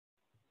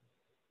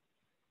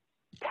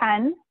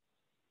10,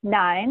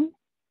 9,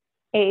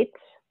 8,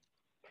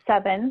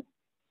 7,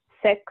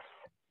 6,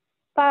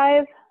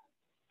 5,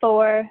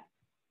 4,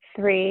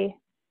 3,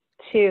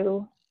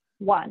 2,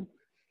 1.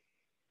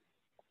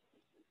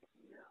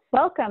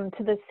 Welcome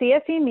to the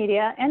CFE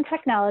Media and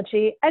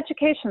Technology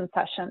Education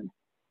Session,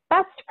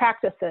 Best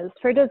Practices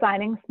for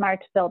Designing Smart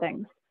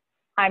Buildings.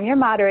 I'm your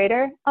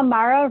moderator,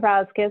 Amara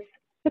Razgis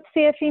with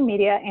CFE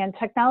Media and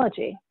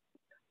Technology.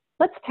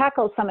 Let's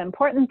tackle some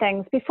important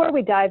things before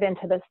we dive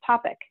into this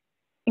topic.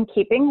 In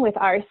keeping with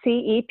our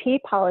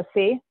CEP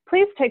policy,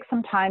 please take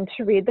some time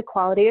to read the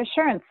quality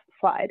assurance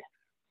slide.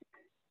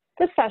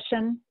 This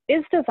session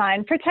is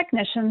designed for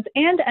technicians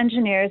and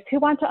engineers who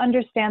want to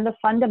understand the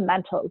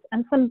fundamentals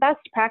and some best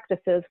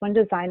practices when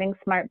designing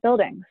smart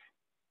buildings.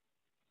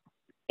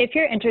 If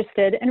you're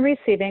interested in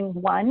receiving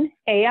one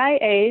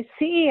AIA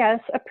CES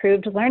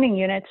approved learning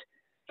unit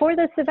for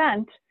this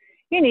event,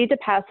 you need to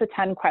pass a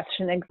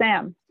 10-question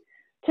exam.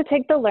 To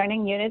take the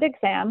learning unit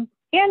exam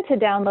and to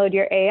download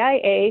your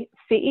AIA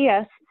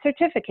CES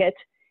certificate,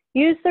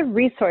 use the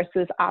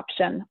resources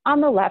option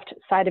on the left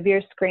side of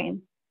your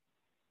screen.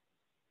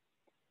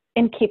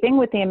 In keeping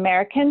with the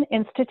American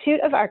Institute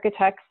of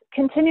Architects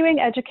Continuing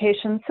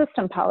Education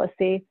System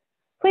Policy,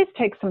 please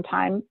take some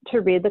time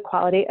to read the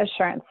quality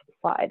assurance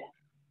slide.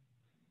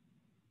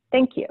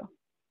 Thank you.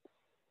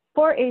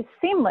 For a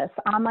seamless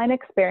online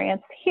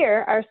experience,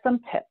 here are some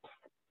tips.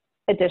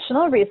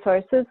 Additional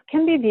resources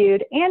can be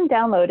viewed and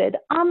downloaded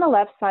on the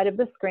left side of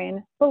the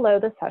screen below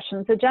the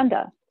session's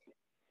agenda.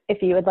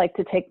 If you would like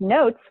to take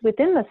notes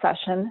within the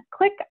session,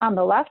 click on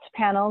the left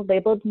panel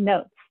labeled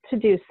Notes to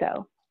do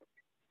so.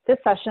 This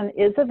session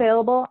is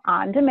available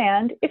on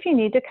demand if you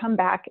need to come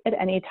back at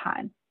any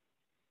time.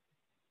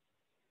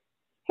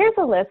 Here's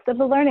a list of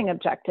the learning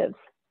objectives.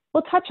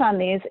 We'll touch on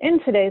these in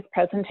today's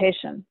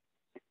presentation.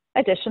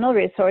 Additional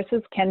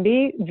resources can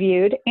be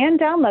viewed and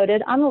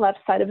downloaded on the left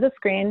side of the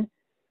screen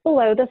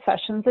below the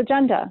session's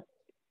agenda.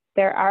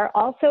 There are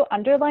also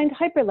underlined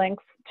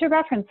hyperlinks to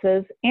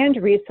references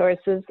and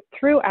resources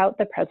throughout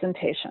the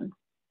presentation.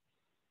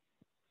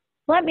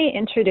 Let me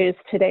introduce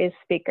today's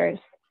speakers.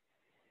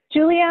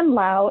 Julianne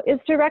Lau is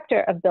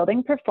Director of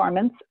Building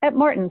Performance at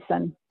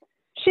Mortenson.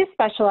 She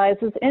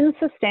specializes in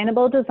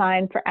sustainable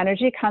design for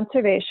energy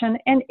conservation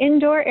and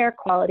indoor air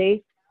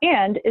quality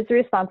and is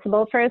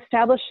responsible for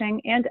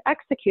establishing and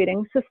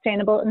executing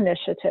sustainable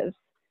initiatives.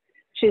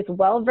 She's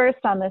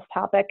well-versed on this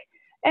topic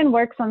and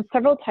works on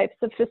several types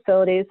of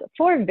facilities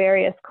for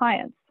various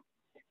clients.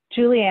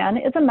 Julianne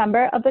is a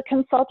member of the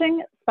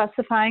Consulting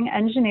Specifying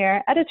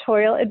Engineer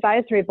Editorial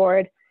Advisory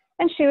Board,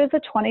 and she was a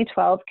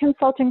 2012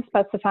 Consulting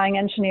Specifying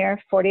Engineer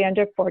 40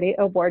 Under 40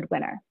 Award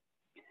winner.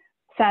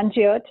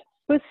 Sanjyot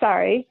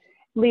Bhusari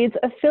leads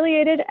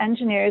Affiliated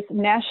Engineers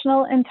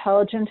National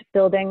Intelligent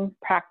Building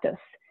Practice.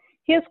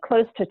 He has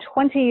close to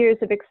 20 years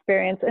of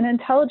experience in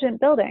intelligent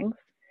buildings,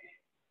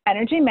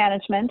 energy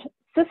management,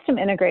 system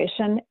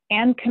integration,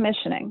 and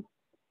commissioning.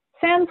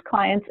 SAN's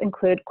clients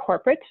include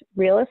corporate,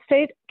 real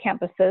estate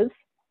campuses,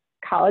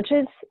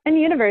 colleges and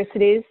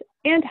universities,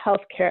 and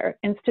healthcare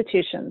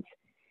institutions.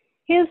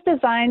 He has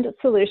designed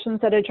solutions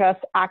that address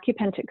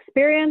occupant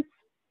experience,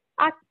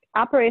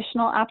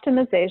 operational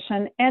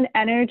optimization, and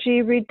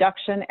energy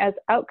reduction as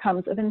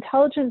outcomes of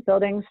intelligent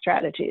building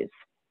strategies.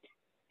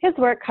 His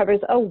work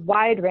covers a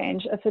wide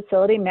range of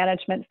facility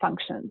management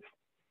functions.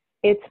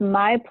 It's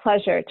my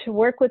pleasure to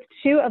work with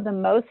two of the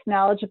most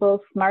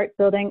knowledgeable smart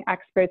building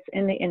experts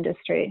in the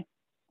industry.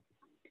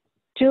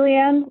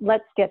 Julianne,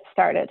 let's get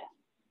started.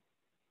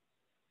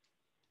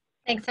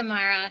 Thanks,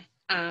 Amara.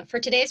 For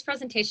today's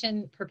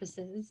presentation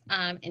purposes,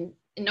 in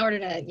order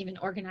to even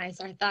organize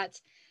our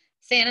thoughts,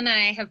 San and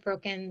I have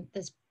broken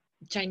this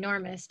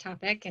ginormous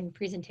topic and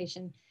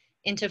presentation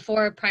into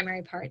 4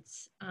 primary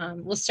parts.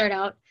 We'll start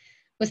out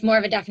with more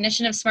of a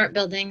definition of smart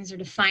buildings, or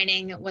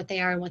defining what they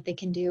are and what they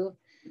can do.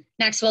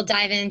 Next, we'll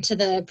dive into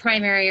the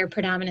primary or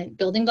predominant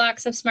building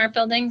blocks of smart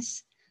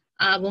buildings.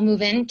 We'll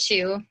move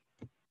into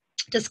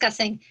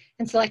discussing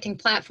and selecting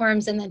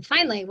platforms, and then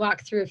finally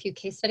walk through a few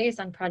case studies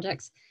on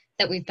projects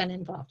that we've been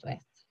involved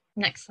with.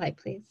 Next slide,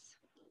 please.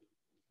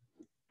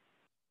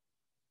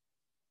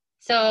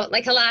 So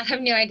like a lot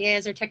of new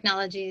ideas or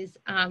technologies,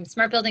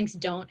 smart buildings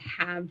don't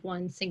have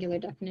one singular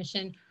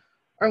definition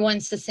or one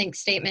succinct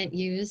statement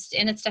used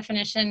in its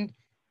definition.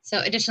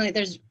 So additionally,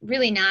 there's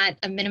really not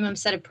a minimum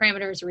set of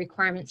parameters or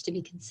requirements to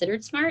be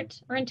considered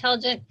smart or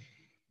intelligent.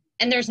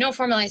 And there's no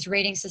formalized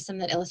rating system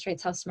that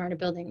illustrates how smart a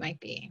building might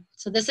be.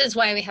 So this is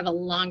why we have a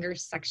longer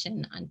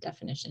section on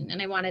definition.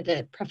 And I wanted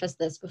to preface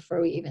this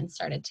before we even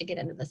started to get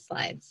into the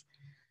slides.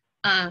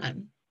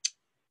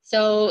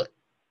 So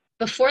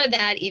before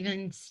that,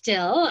 even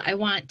still, I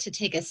want to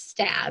take a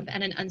stab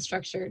at an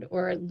unstructured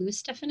or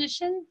loose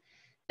definition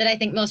that I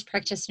think most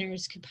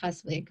practitioners could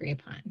possibly agree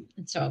upon.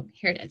 And so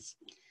here it is.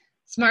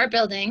 Smart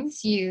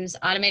buildings use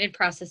automated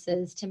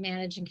processes to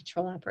manage and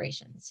control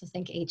operations. So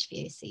think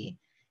HVAC,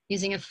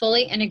 using a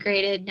fully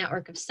integrated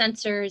network of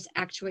sensors,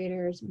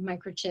 actuators,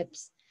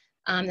 microchips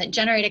that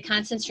generate a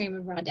constant stream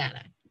of raw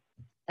data.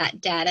 that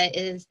data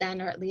is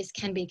then, or at least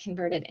can be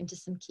converted into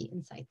some key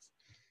insights.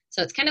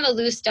 So it's kind of a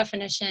loose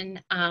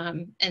definition,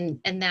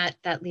 and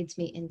that leads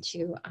me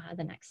into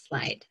the next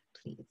slide,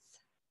 please.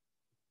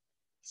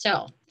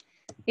 So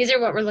these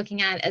are what we're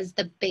looking at as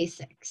the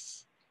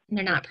basics. And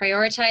they're not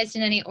prioritized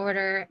in any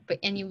order,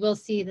 and you will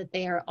see that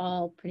they are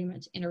all pretty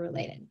much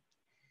interrelated.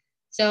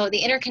 So the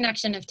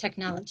interconnection of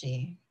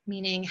technology,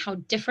 meaning how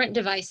different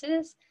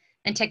devices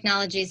and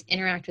technologies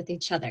interact with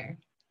each other.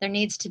 There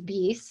needs to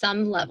be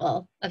some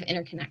level of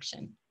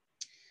interconnection.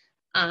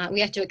 We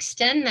have to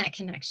extend that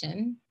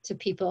connection to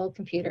people,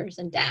 computers,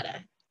 and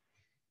data.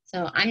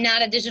 So I'm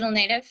not a digital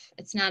native.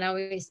 It's not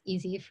always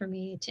easy for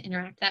me to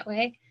interact that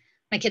way.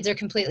 My kids are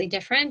completely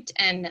different,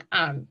 and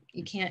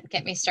you can't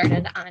get me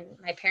started on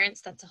my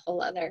parents. That's a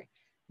whole other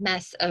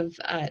mess of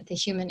the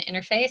human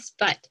interface.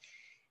 But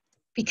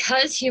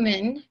because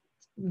humans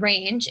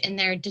range in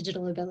their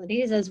digital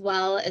abilities, as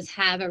well as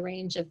have a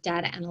range of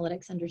data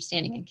analytics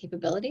understanding and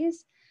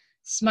capabilities,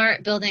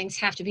 smart buildings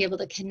have to be able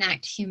to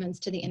connect humans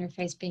to the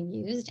interface being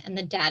used and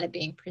the data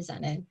being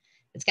presented.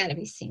 It's got to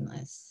be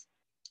seamless.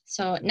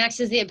 So next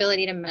is the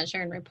ability to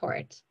measure and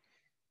report.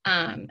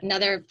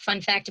 Another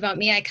fun fact about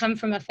me, I come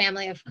from a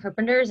family of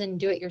carpenters and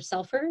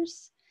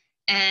do-it-yourselfers.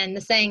 And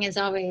the saying is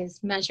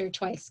always measure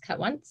twice, cut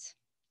once.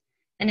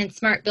 And in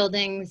smart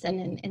buildings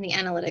and in the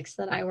analytics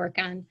that I work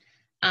on,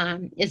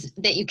 is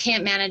that you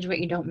can't manage what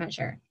you don't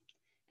measure.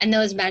 And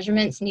those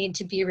measurements need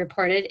to be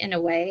reported in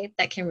a way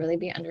that can really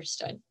be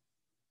understood.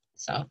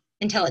 So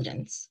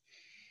intelligence.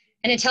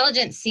 And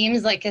intelligence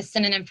seems like a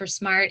synonym for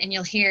smart, and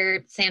you'll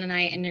hear San and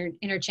I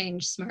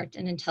interchange smart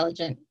and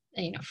intelligent,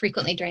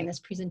 frequently during this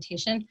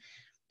presentation.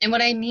 And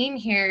what I mean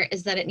here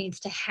is that it needs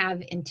to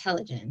have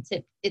intelligence.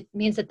 It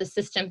means that the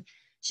system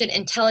should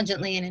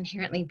intelligently and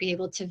inherently be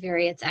able to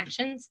vary its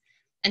actions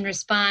and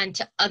respond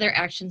to other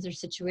actions or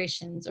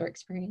situations or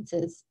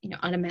experiences,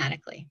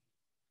 automatically.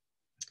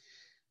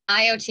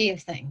 IoT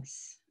of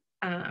things,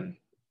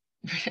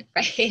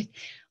 right?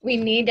 We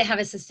need to have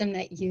a system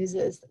that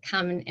uses the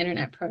Common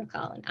Internet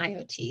Protocol and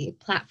IoT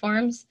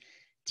platforms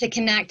to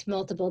connect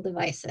multiple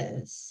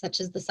devices, such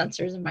as the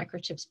sensors and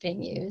microchips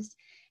being used,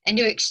 and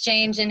to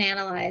exchange and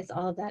analyze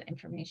all of that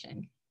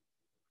information.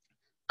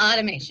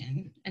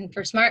 Automation, and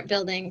for smart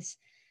buildings,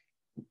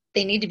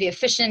 they need to be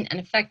efficient and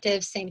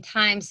effective, save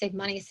time, save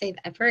money, save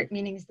effort,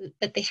 meaning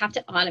that they have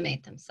to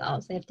automate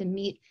themselves. They have to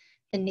meet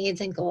the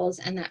needs and goals,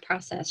 and that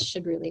process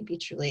should really be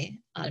truly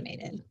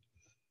automated.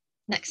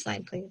 Next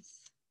slide,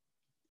 please.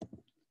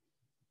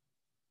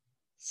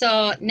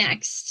 So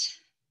next,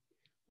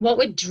 what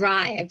would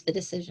drive the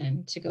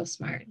decision to go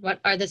smart? What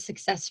are the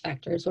success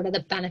factors? What are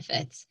the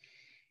benefits?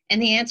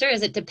 And the answer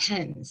is it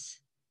depends.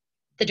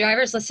 The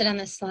drivers listed on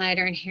this slide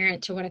are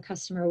inherent to what a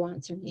customer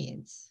wants or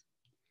needs.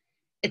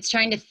 It's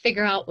trying to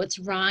figure out what's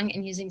wrong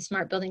in using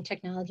smart building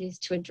technologies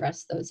to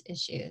address those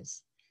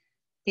issues.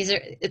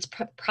 It's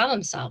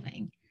problem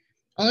solving.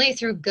 Only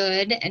through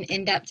good and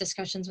in-depth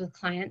discussions with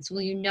clients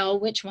will you know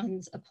which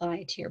ones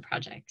apply to your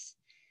projects.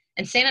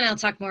 And San and I'll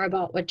talk more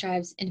about what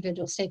drives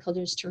individual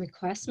stakeholders to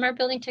request smart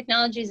building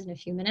technologies in a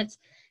few minutes,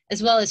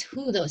 as well as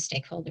who those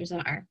stakeholders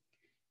are.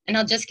 And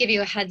I'll just give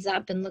you a heads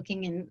up in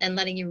looking and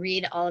letting you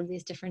read all of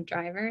these different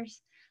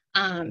drivers,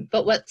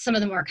 but what some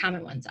of the more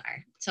common ones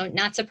are. So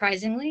not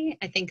surprisingly,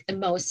 I think the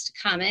most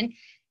common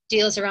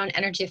deals around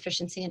energy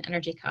efficiency and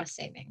energy cost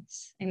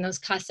savings. And those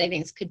cost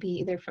savings could be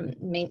either from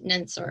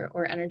maintenance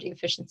or energy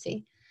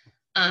efficiency.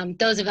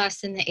 Those of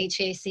us in the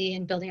HVAC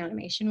and building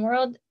automation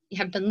world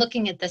have been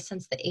looking at this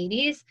since the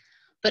 80s,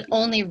 but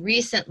only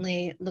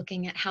recently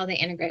looking at how they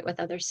integrate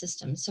with other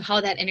systems. So how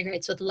that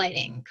integrates with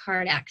lighting,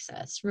 card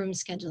access, room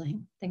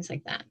scheduling, things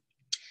like that.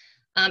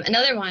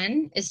 Another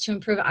one is to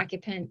improve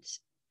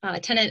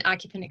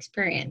tenant-occupant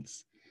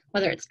experience,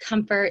 whether it's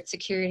comfort,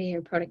 security,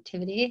 or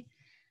productivity.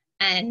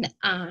 And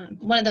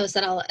one of those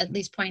that I'll at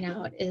least point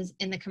out is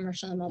in the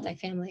commercial and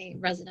multifamily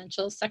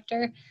residential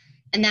sector.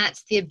 And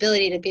that's the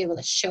ability to be able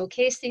to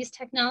showcase these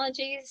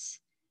technologies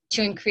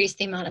to increase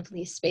the amount of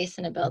lease space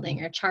in a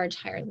building or charge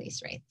higher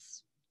lease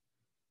rates.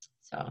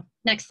 So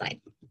next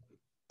slide.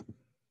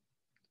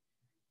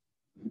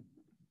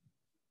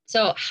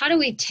 So how do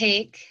we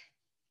take,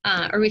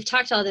 or we've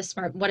talked all this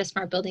what a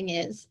smart building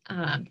is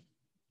and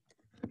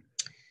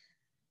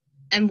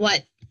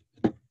what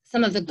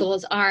some of the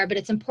goals are, but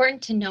it's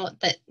important to note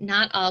that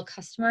not all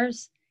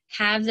customers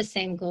have the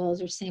same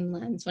goals or same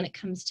lens when it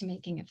comes to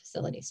making a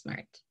facility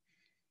smart.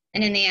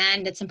 And in the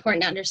end, it's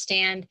important to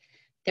understand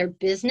their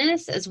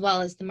business as well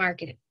as the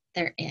market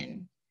they're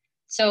in.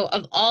 So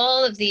of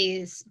all of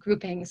these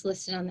groupings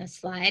listed on this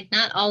slide,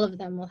 not all of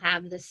them will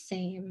have the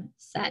same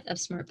set of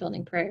smart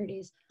building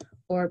priorities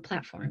or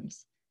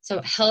platforms.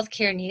 So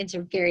healthcare needs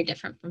are very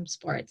different from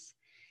sports.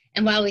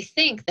 And while we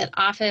think that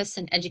office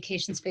and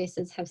education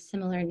spaces have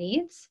similar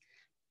needs,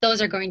 those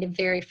are going to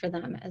vary for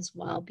them as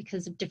well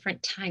because of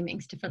different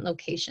timings, different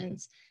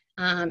locations,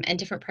 and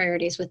different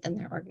priorities within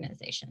their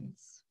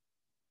organizations.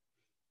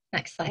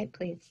 Next slide,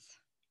 please.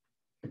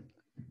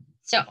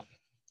 So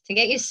to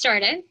get you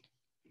started,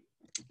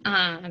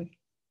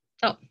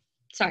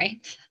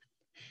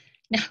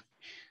 No.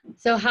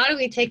 So how do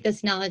we take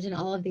this knowledge and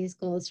all of these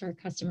goals to our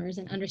customers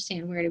and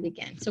understand where to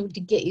begin? So to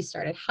get you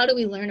started, how do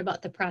we learn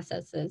about the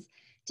processes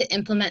to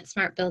implement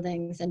smart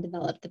buildings and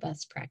develop the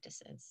best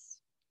practices?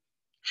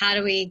 How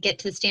do we get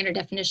to the standard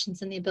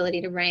definitions and the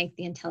ability to rank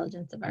the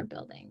intelligence of our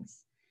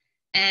buildings?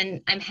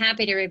 And I'm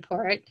happy to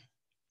report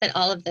that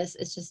all of this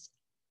is just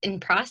in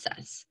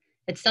process.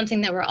 It's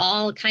something that we're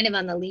all kind of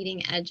on the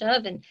leading edge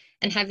of and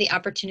have the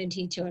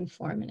opportunity to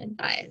inform and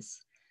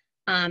advise.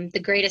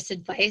 The greatest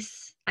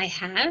advice I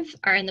have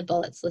are in the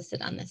bullets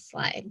listed on this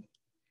slide.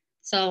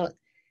 So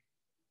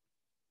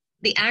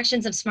the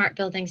actions of smart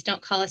buildings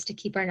don't call us to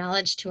keep our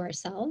knowledge to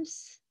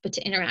ourselves, but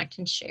to interact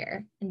and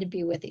share and to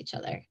be with each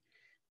other.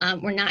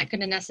 We're not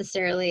going to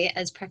necessarily,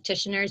 as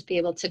practitioners, be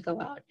able to go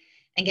out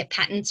and get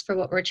patents for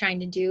what we're trying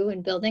to do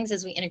in buildings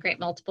as we integrate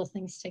multiple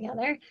things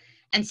together.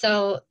 And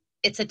so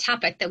it's a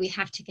topic that we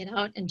have to get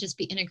out and just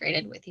be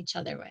integrated with each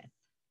other with.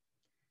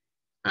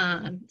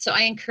 So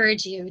I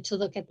encourage you to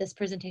look at this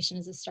presentation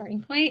as a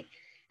starting point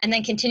and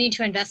then continue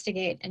to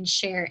investigate and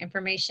share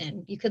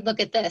information. You could look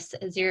at this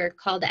as your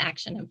call to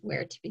action of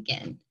where to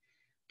begin,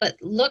 but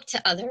look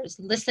to others,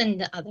 listen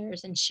to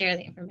others, and share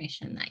the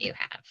information that you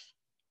have.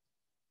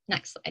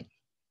 Next slide.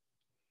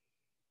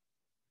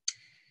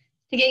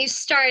 To get you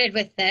started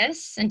with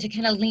this and to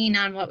kind of lean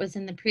on what was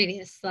in the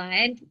previous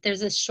slide,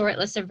 there's a short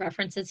list of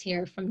references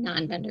here from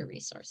non-vendor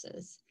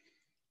resources.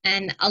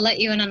 And I'll let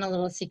you in on a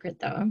little secret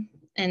though.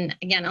 And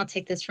again, I'll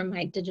take this from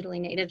my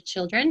digitally native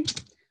children.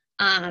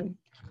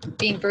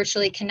 Being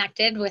virtually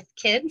connected with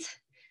kids,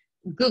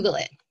 Google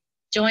it.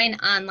 Join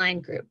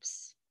online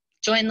groups.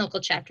 Join local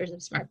chapters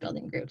of smart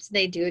building groups.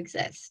 They do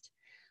exist.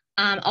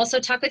 Also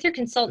talk with your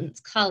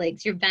consultants,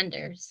 colleagues, your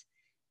vendors.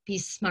 Be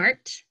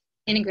smart.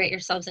 Integrate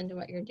yourselves into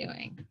what you're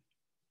doing.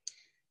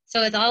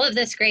 So with all of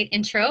this great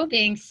intro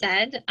being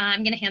said,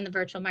 I'm going to hand the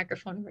virtual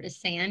microphone over to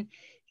San.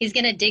 He's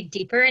going to dig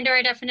deeper into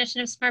our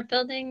definition of smart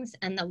buildings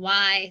and the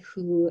why,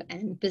 who,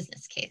 and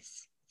business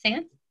case.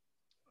 San?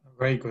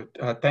 Very good.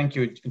 Thank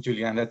you,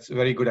 Julianne. That's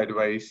very good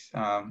advice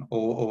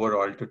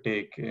overall to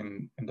take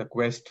in the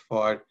quest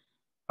for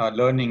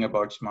learning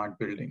about smart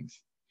buildings.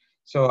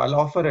 So I'll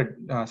offer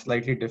a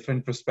slightly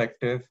different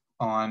perspective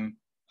on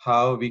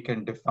how we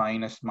can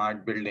define a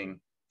smart building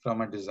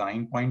from a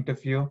design point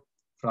of view,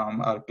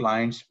 from our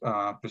client's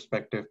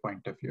perspective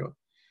point of view.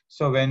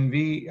 So when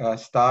we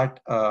start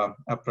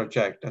a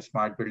project, a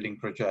smart building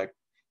project,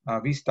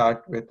 we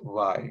start with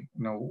why.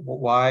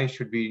 Why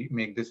should we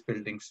make this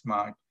building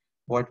smart?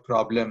 What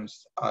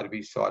problems are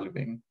we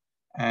solving?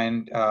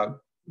 And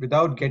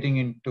without getting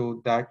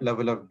into that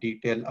level of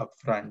detail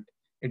upfront,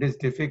 it is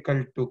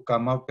difficult to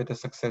come up with a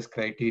success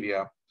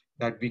criteria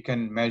that we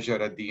can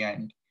measure at the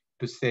end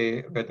to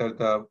say whether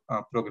the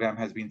program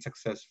has been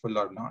successful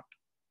or not.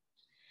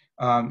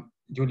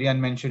 Julianne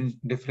mentioned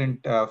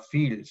different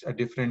fields,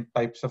 different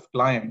types of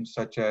clients,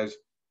 such as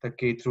the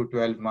K through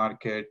 12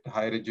 market,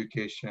 higher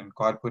education,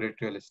 corporate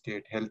real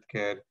estate,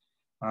 healthcare,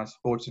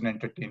 sports and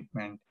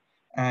entertainment.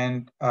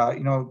 And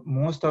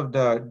most of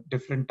the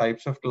different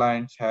types of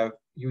clients have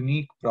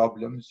unique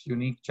problems,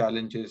 unique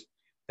challenges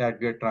that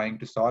we are trying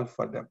to solve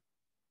for them.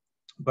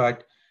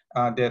 But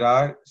there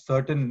are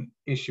certain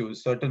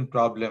issues, certain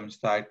problems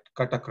that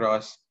cut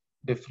across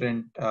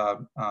different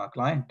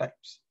client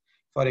types.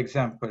 For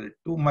example,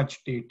 too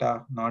much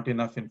data, not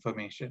enough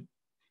information.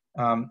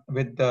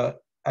 With the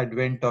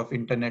advent of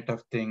Internet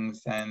of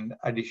Things and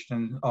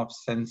addition of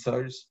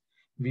sensors,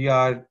 we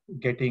are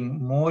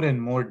getting more and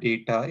more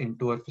data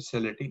into a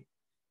facility.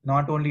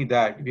 Not only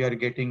that, we are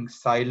getting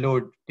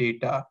siloed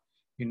data.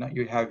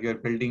 You have your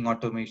building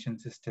automation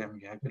system,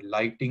 you have your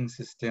lighting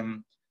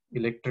system,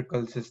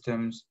 electrical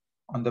systems.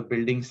 On the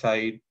building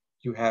side,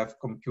 you have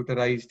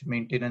computerized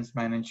maintenance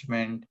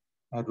management,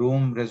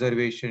 room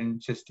reservation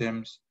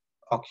systems,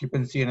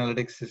 occupancy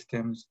analytics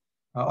systems.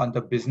 On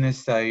the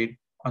business side,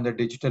 on the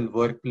digital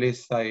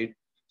workplace side.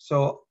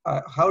 So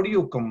how do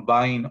you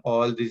combine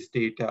all this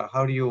data?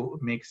 How do you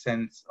make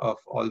sense of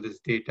all this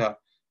data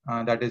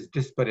that is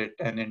disparate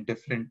and in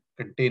different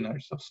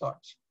containers of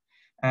sorts?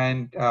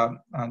 And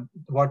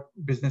what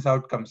business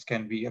outcomes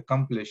can be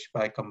accomplished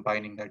by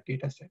combining that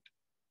data set?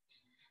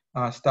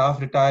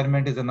 Staff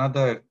retirement is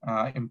another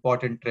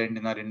important trend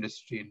in our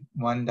industry,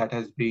 one that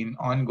has been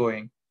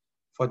ongoing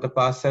for the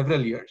past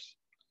several years.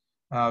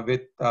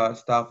 With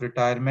staff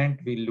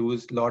retirement, we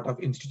lose a lot of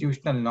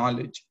institutional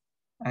knowledge.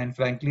 And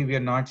frankly, we are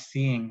not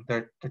seeing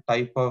that the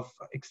type of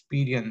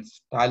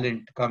experience,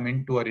 talent come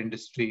into our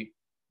industry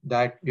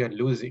that we are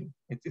losing.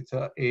 It's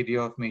an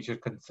area of major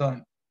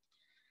concern.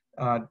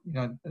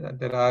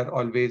 There are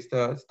always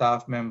the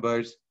staff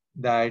members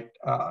that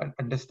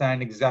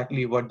understand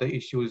exactly what the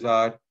issues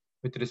are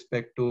with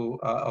respect to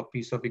a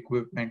piece of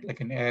equipment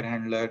like an air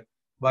handler.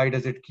 Why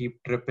does it keep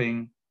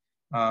tripping?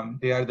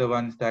 They are the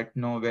ones that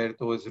know where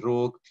those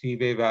rogue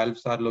three-way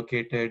valves are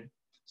located,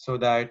 so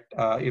that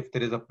if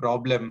there is a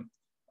problem,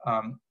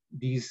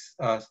 these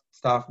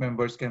staff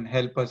members can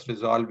help us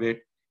resolve it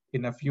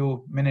in a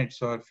few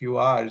minutes or a few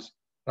hours,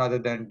 rather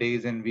than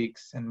days and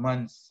weeks and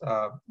months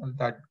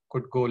that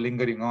could go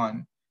lingering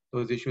on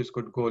those issues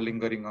could go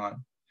lingering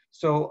on.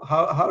 So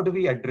how do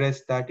we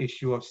address that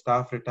issue of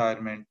staff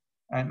retirement,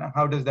 and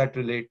how does that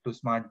relate to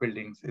smart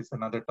buildings is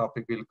another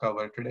topic we'll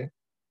cover today.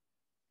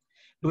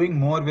 Doing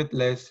more with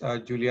less,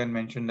 Julian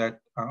mentioned that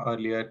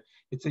earlier,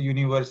 it's a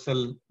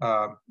universal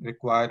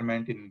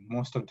requirement in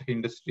most of the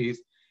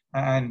industries,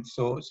 and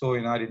so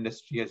in our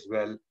industry as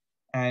well.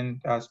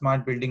 And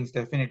smart buildings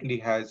definitely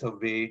has a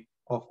way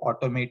of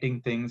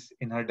automating things.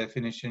 In her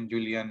definition,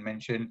 Julian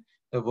mentioned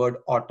the word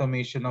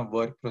automation of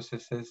work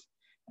processes,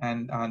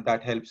 and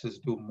that helps us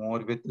do more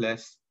with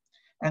less.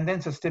 And then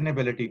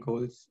sustainability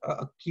goals,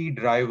 a key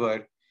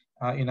driver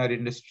in our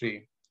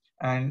industry.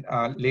 And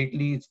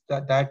lately, it's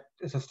that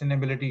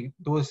sustainability,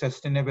 those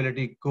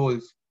sustainability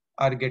goals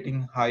are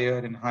getting higher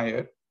and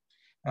higher.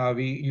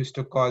 We used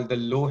to call the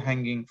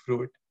low-hanging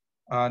fruit.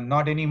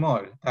 Not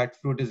anymore. That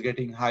fruit is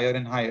getting higher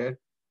and higher.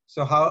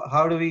 So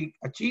how do we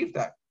achieve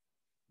that?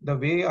 The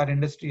way our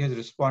industry has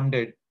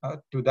responded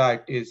to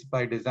that is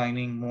by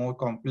designing more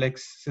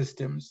complex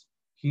systems,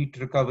 heat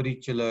recovery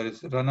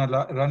chillers, run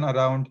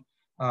around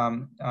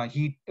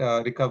heat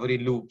recovery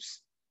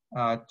loops,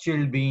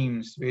 chill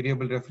beams,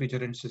 variable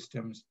refrigerant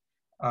systems.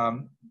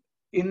 Um,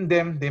 in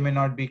them, they may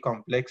not be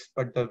complex,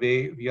 but the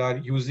way we are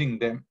using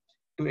them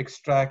to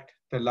extract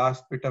the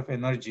last bit of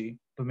energy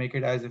to make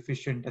it as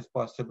efficient as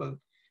possible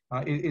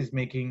is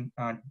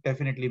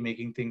definitely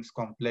making things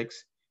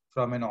complex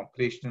from an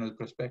operational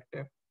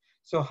perspective.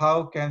 So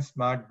how can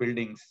smart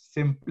buildings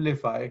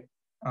simplify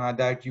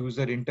that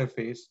user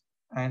interface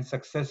and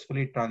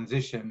successfully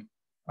transition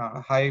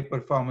high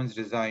performance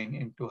design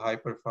into high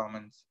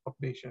performance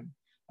operation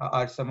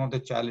are some of the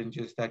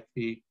challenges that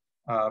we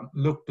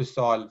look to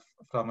solve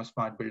from a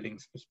smart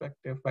buildings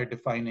perspective by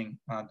defining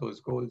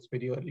those goals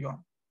very early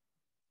on.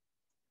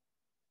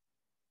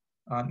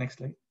 Next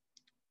slide.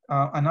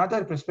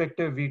 Another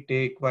perspective we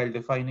take while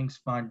defining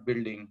smart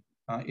building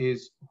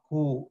is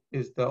who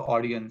is the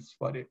audience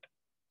for it.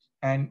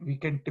 And we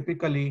can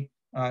typically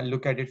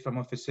look at it from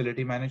a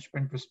facility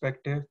management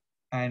perspective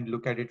and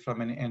look at it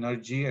from an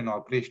energy and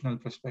operational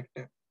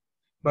perspective.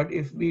 But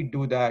if we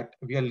do that,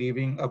 we are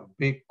leaving a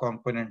big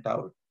component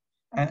out.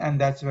 And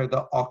that's where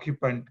the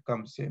occupant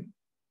comes in.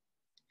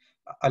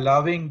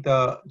 Allowing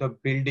the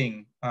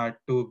building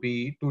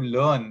to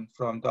learn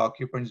from the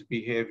occupant's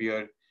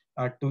behavior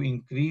to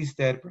increase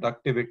their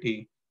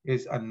productivity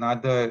is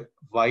another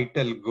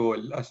vital goal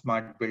a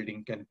smart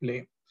building can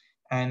play.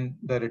 And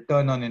the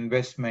return on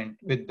investment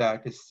with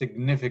that is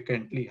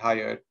significantly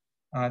higher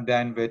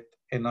than with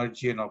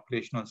energy and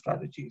operational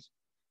strategies.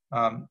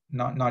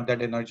 Not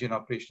that energy and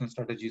operational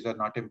strategies are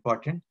not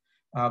important.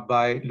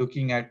 By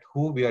looking at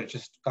who, we are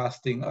just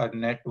casting a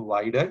net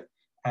wider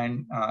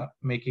and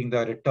making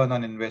the return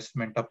on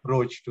investment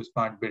approach to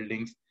smart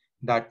buildings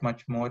that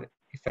much more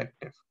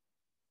effective.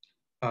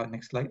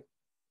 Next slide.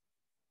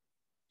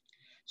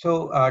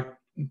 So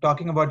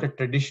talking about the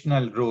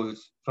traditional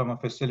roles from a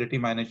facility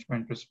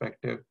management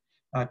perspective,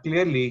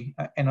 clearly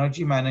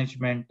energy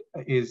management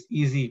is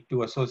easy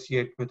to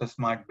associate with a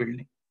smart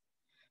building.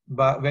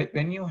 But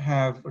when you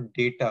have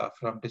data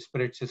from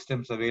disparate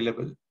systems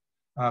available,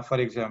 for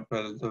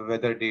example, the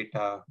weather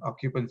data,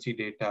 occupancy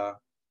data,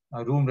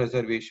 room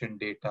reservation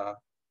data,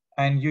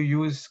 and you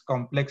use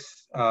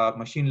complex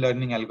machine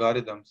learning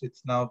algorithms,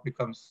 it's now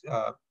becomes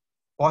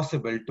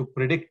possible to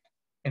predict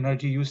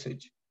energy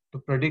usage, to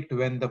predict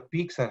when the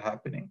peaks are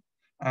happening,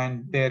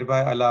 and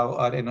thereby allow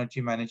our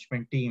energy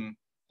management team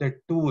the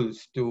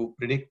tools to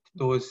predict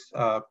those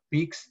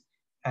peaks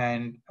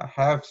and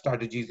have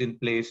strategies in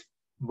place,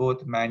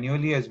 both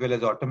manually as well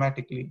as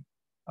automatically,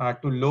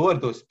 to lower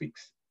those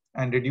peaks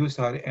and reduce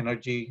our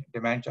energy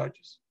demand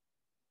charges.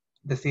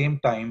 At the same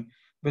time,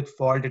 with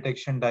fault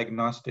detection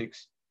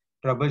diagnostics,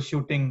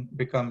 troubleshooting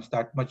becomes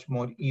that much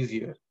more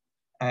easier.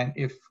 And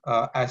if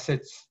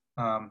assets,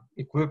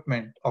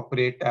 equipment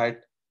operate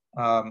at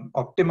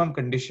optimum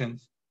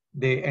conditions,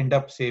 they end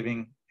up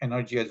saving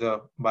energy as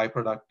a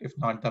byproduct, if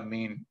not the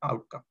main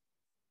outcome.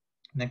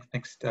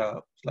 Next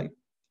slide.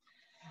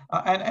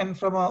 And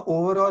from an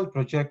overall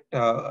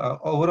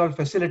overall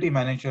facility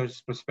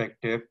manager's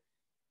perspective,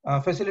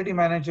 facility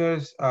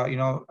managers,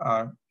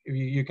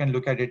 you can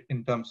look at it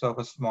in terms of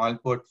a small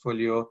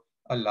portfolio,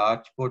 a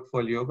large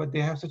portfolio, but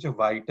they have such a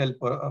vital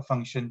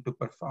function to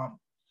perform.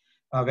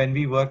 When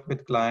we work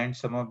with clients,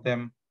 some of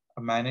them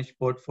manage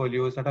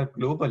portfolios that are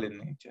global in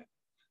nature,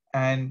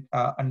 and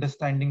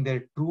understanding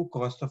their true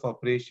cost of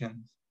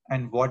operations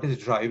and what is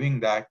driving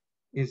that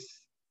is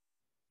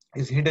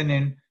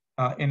hidden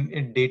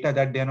in data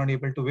that they are not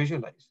able to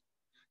visualize.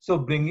 So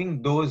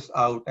bringing those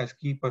out as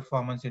key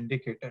performance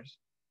indicators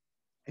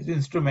is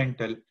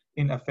instrumental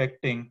in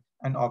affecting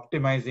and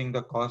optimizing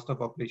the cost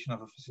of operation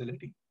of a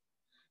facility.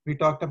 We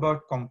talked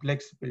about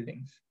complex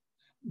buildings,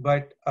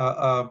 but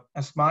a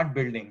smart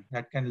building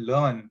that can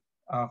learn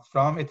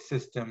from its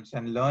systems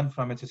and learn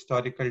from its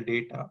historical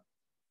data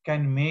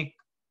can make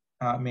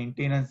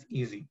maintenance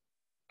easy,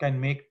 can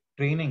make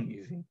training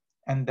easy,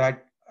 and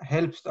that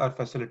helps our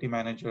facility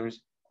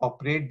managers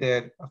operate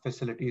their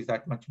facilities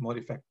that much more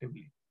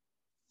effectively.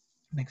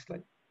 Next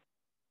slide.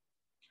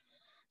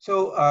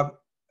 So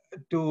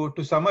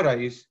to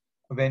summarize,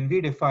 when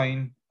we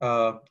define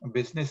a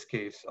business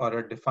case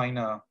or define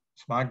a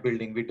smart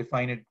building, we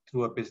define it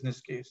through a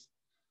business case.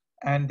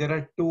 And there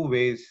are two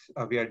ways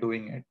we are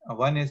doing it.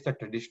 One is the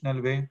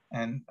traditional way,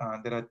 and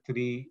there are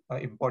three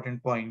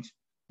important points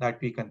that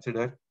we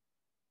consider.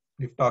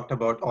 We've talked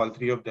about all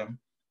three of them.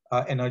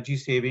 Energy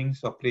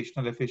savings,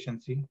 operational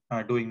efficiency,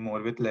 doing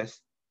more with less,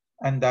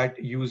 and that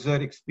user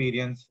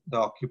experience,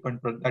 the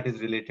that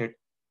is related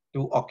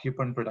to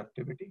occupant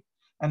productivity.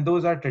 And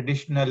those are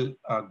traditional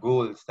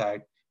goals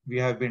that we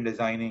have been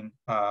designing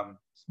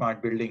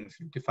smart buildings,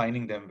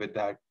 defining them with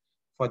that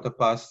for the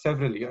past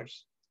several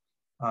years.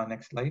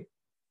 Next slide.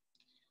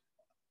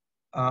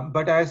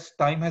 But as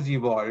time has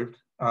evolved,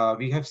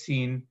 we have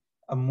seen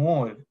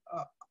more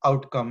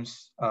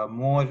outcomes,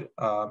 more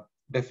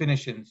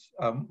definitions,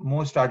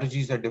 more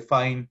strategies that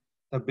define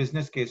the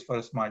business case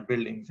for smart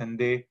buildings. And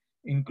they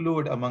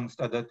include,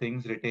 amongst other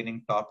things,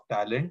 retaining top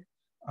talent,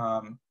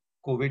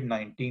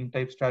 COVID-19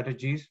 type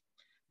strategies.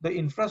 The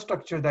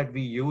infrastructure that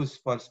we use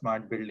for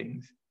smart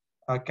buildings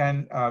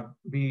can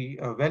be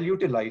well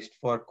utilized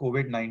for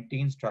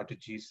COVID-19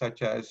 strategies,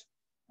 such as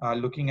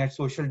looking at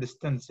social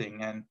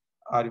distancing, and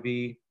are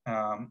we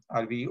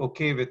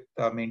okay with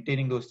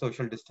maintaining those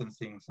social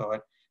distancings,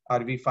 or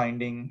are we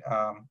finding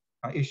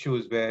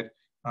issues where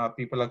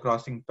people are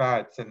crossing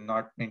paths and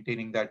not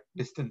maintaining that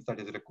distance that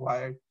is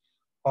required,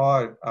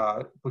 or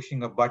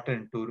pushing a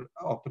button to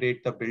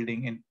operate the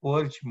building in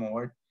purge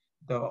mode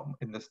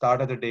in the start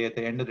of the day, at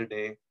the end of the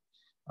day,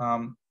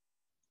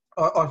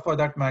 or for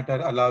that matter,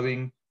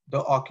 allowing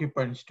the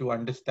occupants to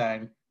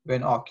understand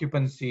when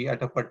occupancy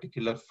at a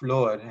particular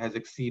floor has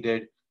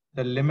exceeded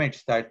the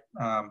limits that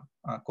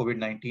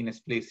COVID-19 is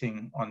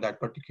placing on that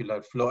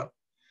particular floor.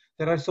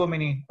 There are so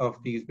many of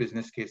these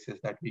business cases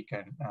that we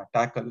can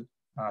tackle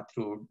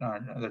through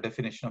the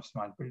definition of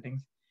smart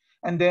buildings.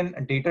 And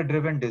then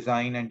data-driven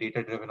design and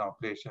data-driven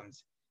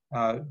operations.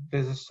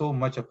 There's so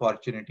much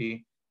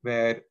opportunity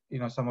where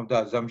some of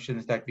the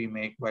assumptions that we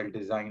make while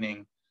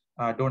designing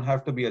don't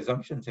have to be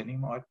assumptions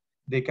anymore.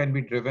 They can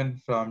be driven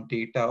from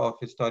data of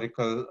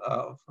historical,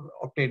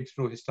 obtained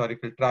through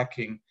historical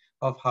tracking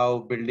of how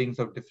buildings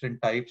of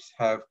different types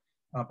have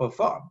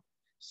performed.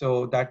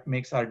 So that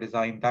makes our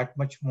design that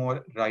much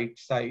more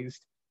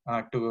right-sized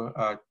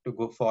to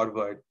go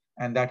forward.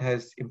 And that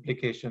has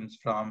implications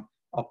from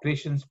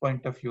operations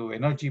point of view,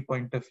 energy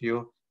point of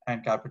view,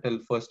 and capital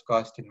first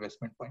cost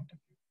investment point of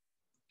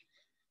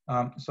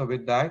view. So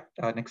with that,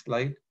 next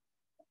slide.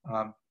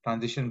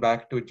 Transition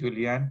back to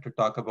Julianne to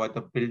talk about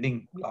the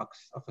building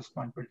blocks of a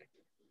smart building.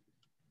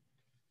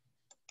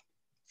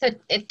 So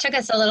it took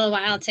us a little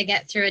while to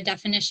get through a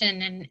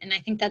definition, and I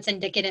think that's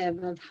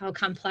indicative of how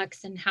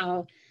complex and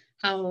how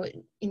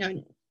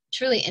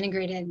truly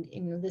integrated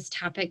this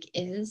topic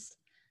is.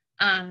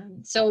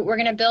 So we're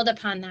going to build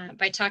upon that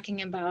by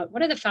talking about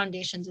what are the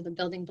foundations of the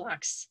building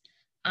blocks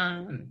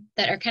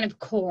that are kind of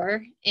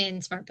core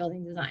in smart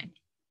building design.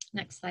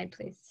 Next slide,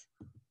 please.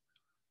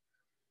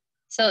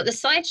 So the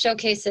slide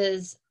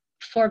showcases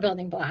 4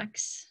 building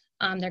blocks.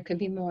 There could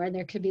be more,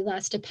 there could be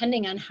less,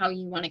 depending on how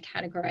you want to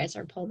categorize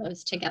or pull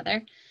those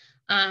together.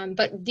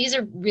 But these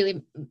are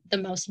really the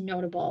most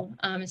notable,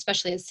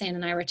 especially as San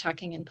and I were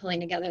talking and pulling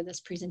together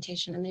this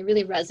presentation, and they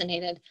really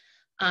resonated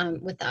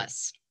with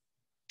us.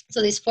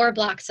 So these 4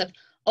 blocks of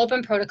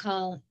open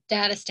protocol,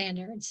 data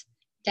standards,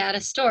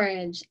 data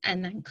storage,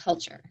 and then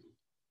culture.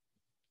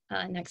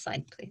 Next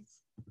slide, please.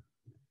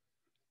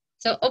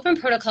 So open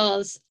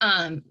protocols,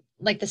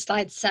 like the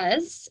slide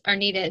says, are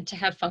needed to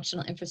have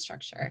functional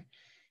infrastructure.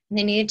 And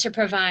they need to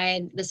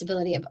provide this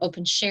ability of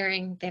open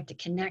sharing. They have to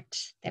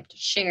connect, they have to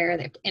share,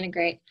 they have to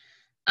integrate.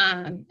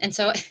 And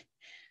so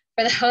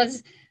for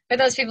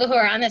those people who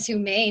are on this who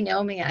may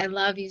know me, I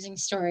love using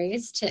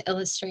stories to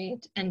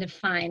illustrate and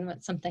define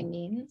what something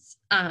means.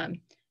 And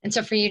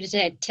so for you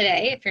today,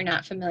 if you're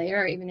not familiar,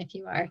 or even if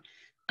you are,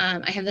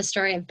 I have the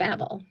story of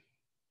Babel.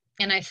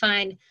 And I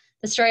find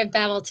the story of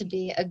Babel to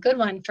be a good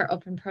one for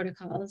open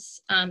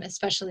protocols,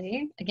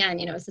 especially, again,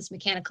 as this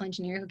mechanical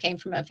engineer who came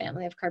from a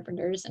family of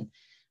carpenters and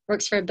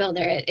works for a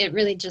builder, it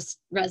really just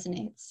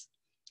resonates.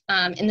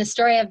 In the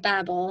story of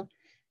Babel,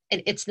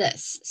 it's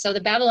this. So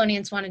the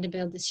Babylonians wanted to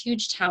build this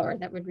huge tower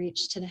that would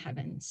reach to the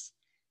heavens.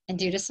 And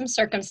due to some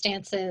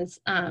circumstances,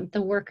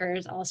 the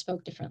workers all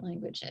spoke different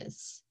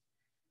languages.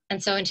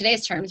 And so in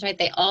today's terms, right,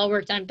 they all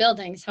worked on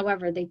buildings.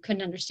 However, they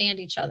couldn't understand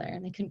each other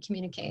and they couldn't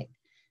communicate.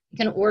 They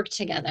couldn't work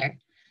together.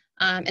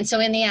 And so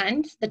in the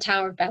end, the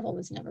Tower of Babel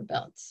was never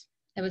built.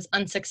 It was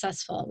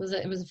unsuccessful.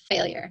 It was a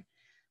failure.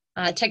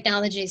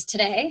 Technologies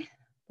today,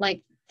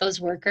 like those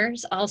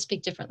workers, all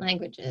speak different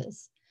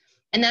languages.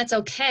 And that's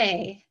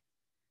okay.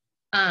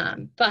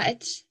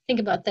 But think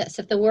about this.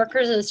 If the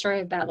workers of the story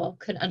of Babel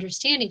could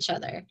understand each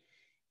other,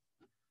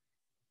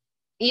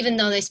 even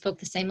though they spoke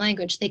the same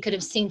language, they could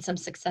have seen some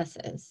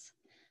successes.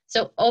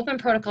 So open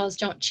protocols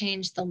don't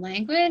change the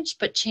language,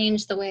 but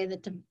change the way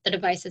that the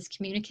devices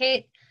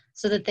communicate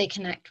so that they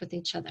connect with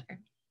each other.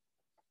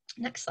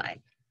 Next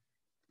slide.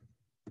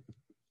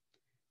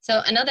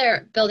 So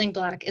another building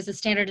block is the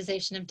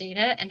standardization of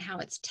data and how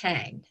it's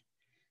tagged.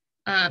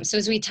 So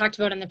as we talked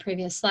about in the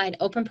previous slide,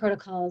 open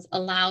protocols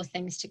allow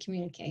things to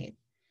communicate.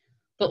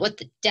 But what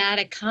the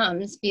data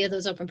comes via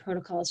those open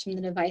protocols from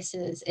the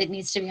devices, it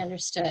needs to be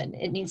understood.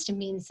 It needs to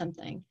mean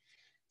something.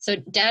 So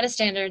data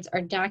standards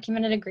are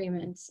documented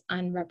agreements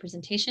on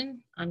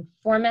representation, on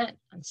format,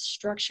 on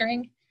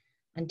structuring,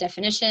 on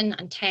definition,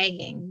 on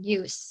tagging,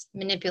 use,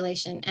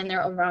 manipulation, and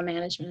their overall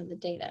management of the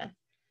data.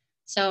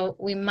 So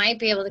we might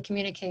be able to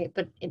communicate,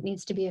 but it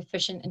needs to be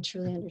efficient and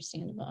truly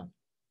understandable.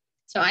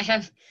 So I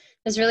have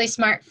this really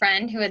smart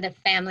friend who had the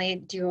family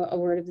do a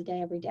word of the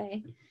day every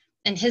day.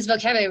 And his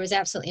vocabulary was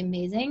absolutely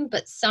amazing,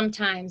 but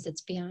sometimes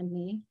it's beyond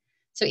me.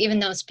 So even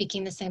though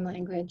speaking the same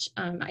language,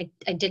 I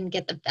didn't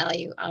get the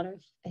value out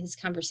of his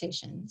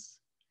conversations.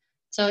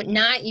 So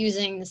not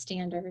using the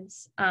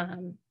standards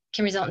can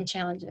result in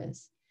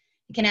challenges.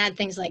 It can add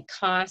things like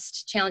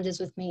cost, challenges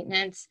with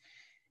maintenance,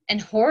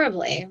 and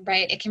horribly,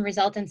 right? It can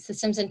result in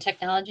systems and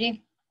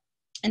technology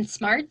and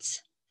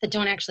smarts that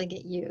don't actually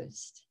get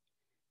used.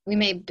 We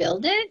may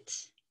build it,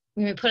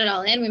 we may put it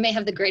all in, we may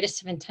have the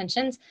greatest of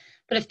intentions,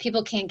 but if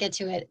people can't get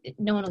to it,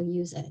 no one will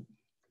use it.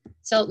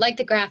 So like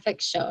the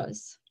graphic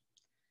shows,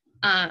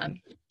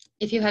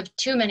 if you have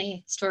too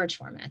many storage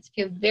formats, if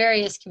you have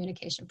various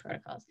communication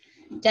protocols,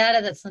 data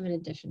that's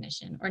limited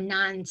definition, or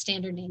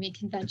non-standard naming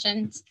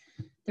conventions,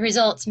 the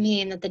results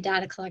mean that the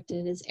data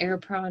collected is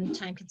error-prone,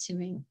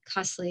 time-consuming,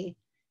 costly,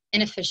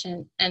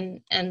 inefficient,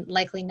 and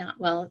likely not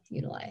well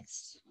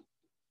utilized.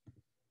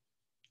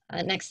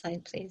 Next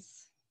slide,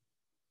 please.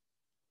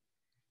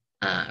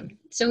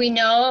 So we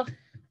know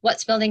what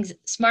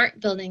smart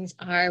buildings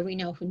are. We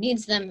know who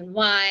needs them and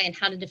why and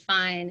how to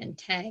define and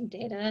tag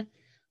data.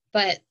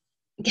 But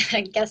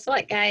guess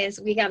what, guys?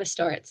 We got to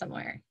store it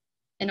somewhere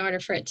in order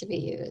for it to be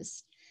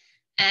used.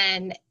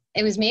 And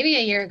it was maybe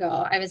a year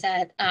ago, I was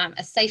at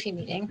a SIFE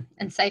meeting,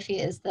 and SIFE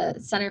is the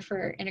Center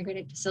for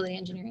Integrated Facility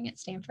Engineering at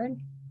Stanford.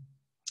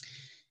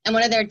 And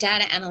one of their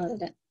data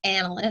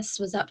analysts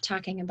was up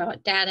talking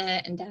about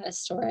data and data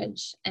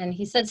storage. And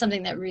he said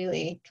something that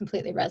really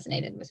completely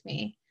resonated with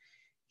me.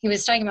 He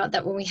was talking about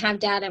that when we have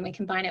data and we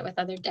combine it with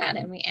other data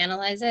and we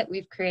analyze it,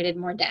 we've created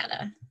more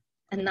data.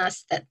 And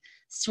thus that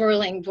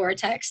swirling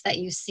vortex that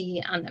you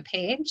see on the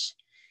page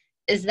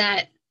is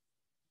that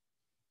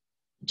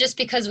just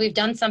because we've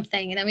done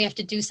something and then we have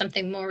to do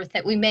something more with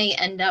it, we may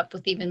end up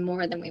with even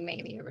more than we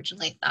maybe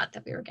originally thought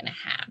that we were going to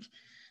have.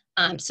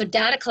 So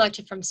data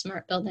collected from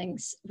smart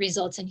buildings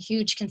results in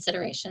huge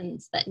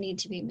considerations that need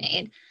to be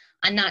made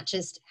on not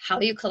just how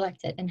you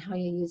collect it and how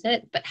you use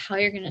it, but how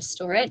you're going to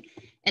store it,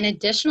 and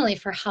additionally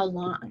for how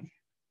long.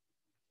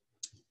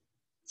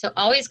 So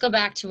always go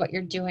back to what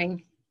you're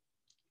doing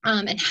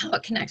and how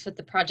it connects with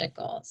the project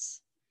goals.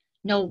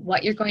 Know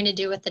what you're going to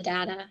do with the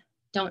data.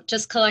 Don't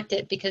just collect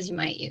it because you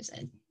might use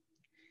it.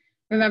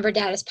 Remember,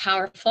 data is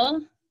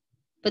powerful,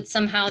 but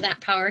somehow that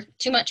power,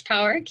 too much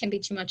power, can be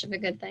too much of a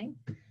good thing,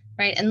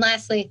 right? And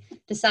lastly,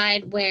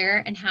 decide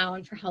where and how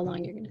and for how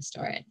long you're going to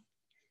store it.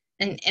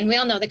 And we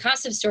all know the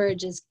cost of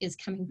storage is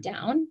coming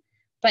down,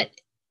 but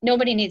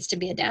nobody needs to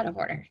be a data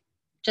hoarder.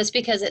 Just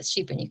because it's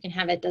cheap and you can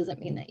have it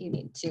doesn't mean that you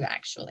need to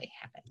actually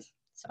have it.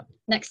 So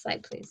next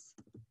slide, please.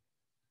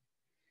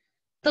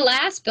 The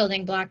last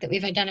building block that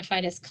we've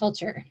identified is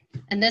culture.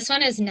 And this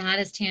one is not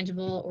as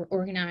tangible or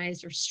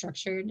organized or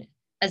structured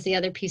as the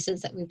other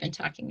pieces that we've been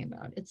talking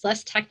about. It's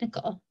less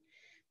technical.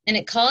 And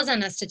it calls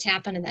on us to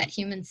tap into that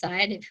human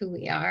side of who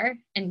we are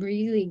and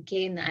really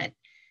gain that,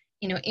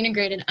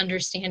 integrated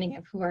understanding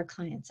of who our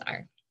clients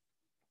are.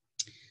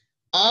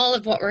 All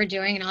of what we're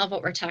doing and all of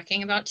what we're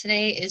talking about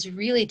today is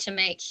really to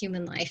make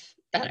human life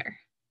better,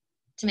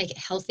 to make it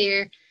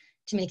healthier,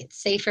 to make it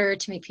safer,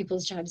 to make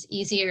people's jobs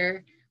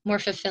easier, more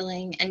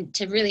fulfilling, and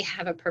to really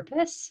have a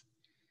purpose.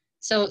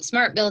 So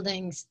smart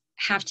buildings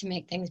have to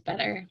make things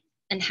better.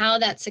 And how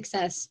that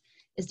success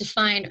is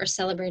defined or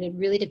celebrated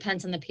really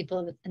depends on the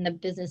people and the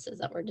businesses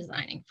that we're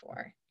designing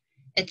for.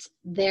 It's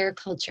their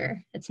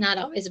culture. It's not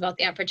always about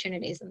the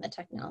opportunities and the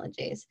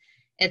technologies.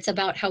 It's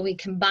about how we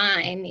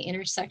combine the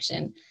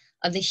intersection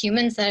of the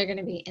humans that are going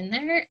to be in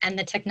there and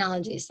the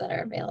technologies that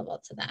are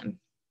available to them.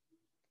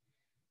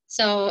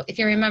 So if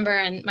you remember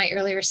on my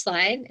earlier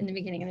slide in the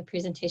beginning of the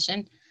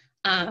presentation,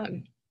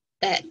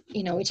 that,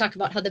 we talk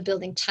about how the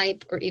building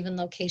type or even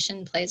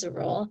location plays a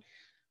role.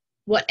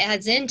 What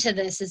adds into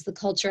this is the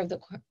culture of the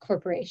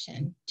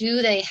corporation.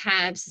 Do they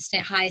have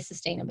high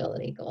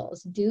sustainability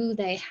goals? Do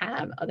they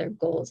have other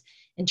goals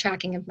in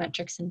tracking of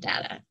metrics and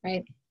data,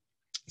 right?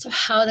 So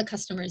how the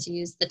customers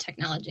use the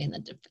technology and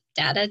the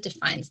data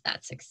defines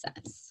that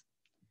success.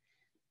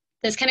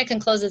 This kind of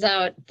closes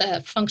out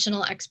the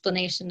functional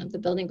explanation of the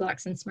building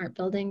blocks in smart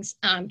buildings.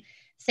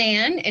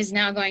 San is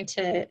now going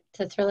to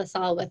thrill us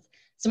all with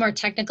some more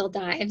technical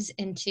dives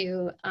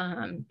into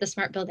the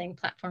smart building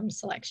platform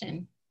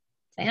selection.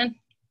 San?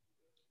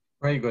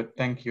 Very good.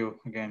 Thank you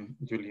again,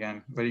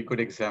 Julianne. Very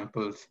good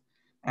examples.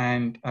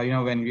 And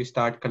when we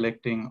start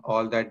collecting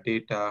all that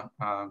data,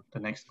 the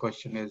next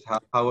question is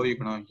how are you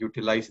going to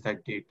utilize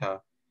that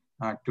data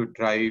to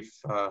drive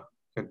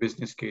your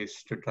business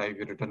case to drive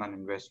your return on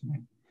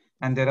investment.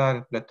 And there are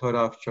a plethora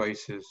of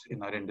choices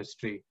in our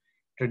industry,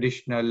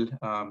 traditional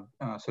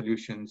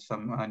solutions,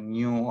 some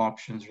new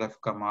options that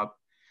have come up.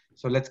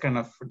 So let's kind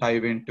of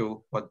dive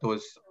into what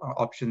those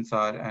options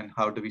are and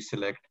how do we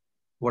select.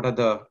 What are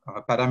the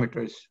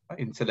parameters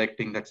in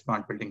selecting that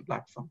smart building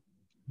platform?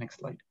 Next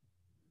slide.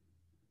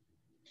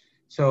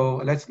 So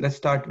let's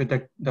start with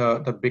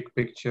the big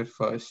picture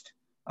first.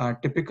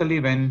 Typically,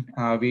 when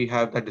we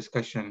have that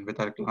discussion with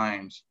our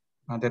clients,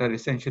 there are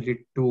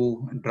essentially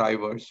two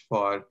drivers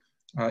for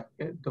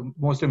the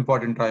most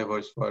important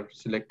drivers for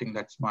selecting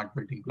that smart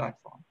building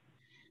platform.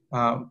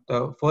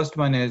 The first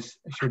one is,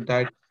 should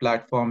that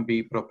platform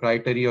be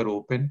proprietary or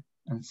open?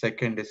 And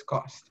second is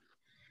cost.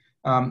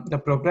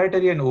 The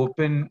proprietary and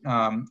open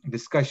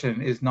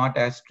discussion is not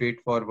as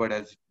straightforward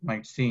as it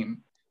might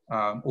seem.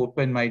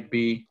 Open might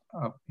be,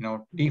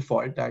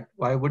 default. That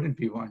why wouldn't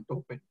we want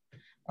open?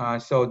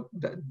 So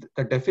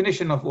the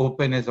definition of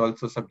open is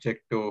also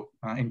subject to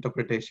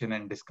interpretation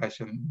and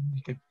discussion.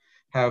 We can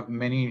have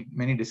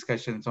many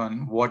discussions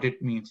on what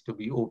it means to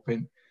be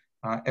open.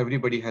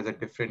 Everybody has a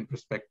different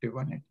perspective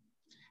on it.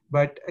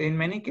 But in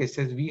many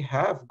cases, we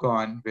have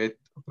gone with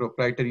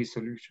proprietary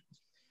solutions.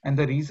 And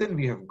the reason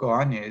we have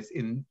gone is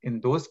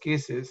in those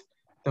cases,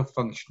 the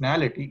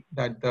functionality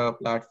that the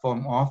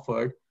platform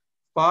offered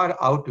far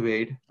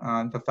outweighed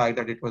the fact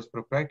that it was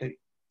proprietary.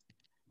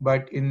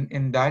 But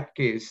in that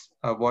case,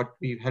 what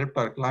we helped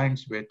our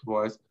clients with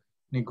was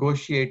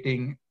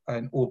negotiating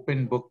an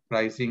open book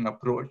pricing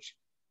approach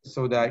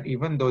so that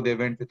even though they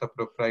went with a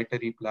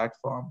proprietary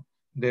platform,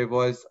 there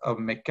was a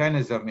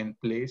mechanism in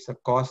place, a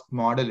cost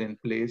model in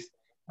place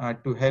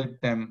to help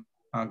them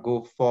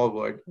go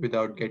forward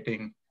without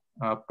getting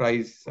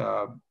price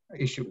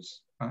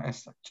issues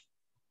as such.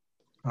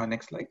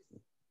 Next slide.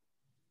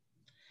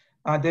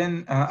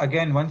 Then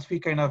again, once we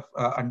kind of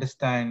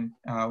understand,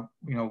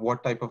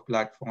 what type of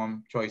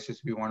platform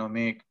choices we want to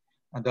make,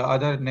 the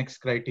other next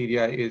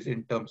criteria is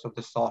in terms of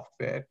the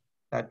software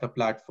that the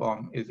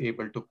platform is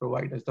able to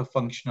provide as the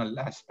functional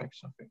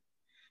aspects of it.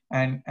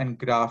 And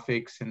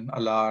graphics and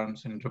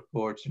alarms and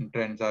reports and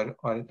trends are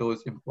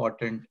those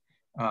important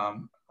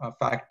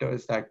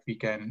factors that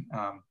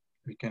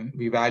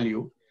we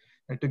value.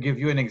 To give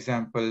you an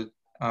example,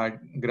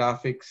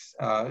 graphics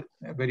are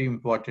very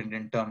important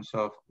in terms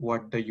of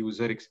what the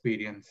user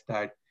experience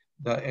that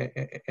the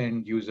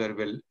end user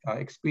will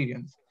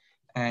experience.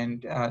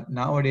 And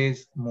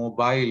nowadays,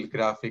 mobile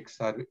graphics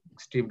are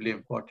extremely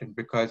important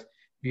because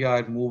we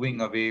are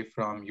moving away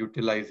from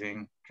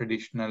utilizing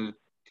traditional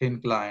thin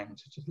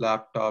clients such as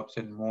laptops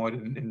and more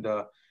in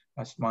the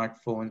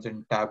smartphones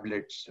and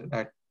tablets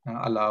that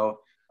allow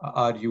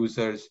our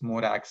users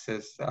more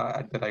access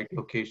at the right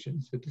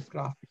locations with this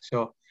graphics.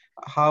 So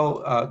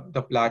how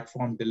the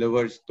platform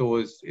delivers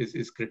those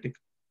is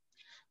critical.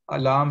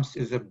 Alarms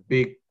is a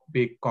big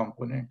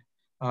component.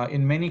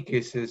 In many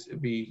cases,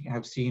 we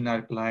have seen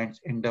our clients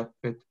end up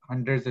with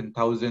hundreds and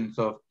thousands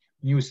of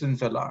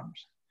nuisance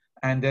alarms.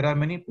 And there are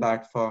many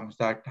platforms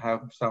that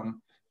have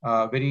some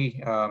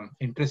very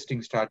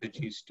interesting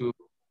strategies to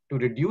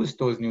reduce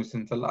those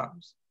nuisance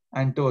alarms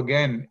and to,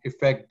 again,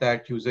 affect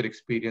that user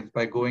experience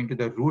by going to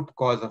the root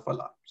cause of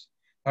alarms.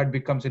 That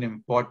becomes an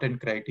important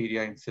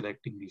criteria in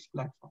selecting these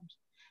platforms.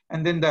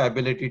 And then the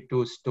ability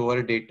to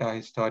store data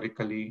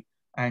historically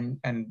and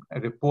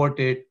report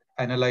it,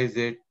 analyze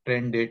it,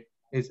 trend it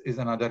is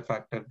another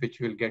factor, which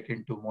we'll get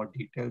into more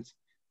details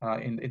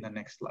in the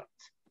next slides.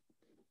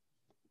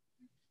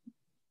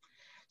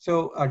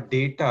 So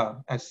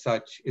data as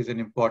such is an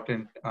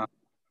important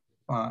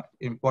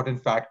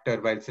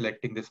factor while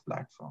selecting this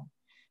platform,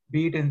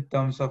 be it in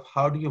terms of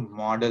how do you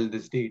model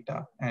this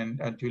data. And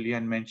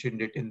Julian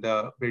mentioned it in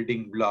the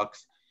building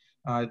blocks,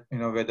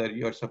 whether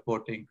you're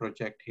supporting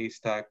Project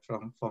Haystack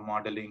for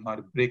modeling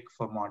or Brick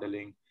for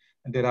modeling.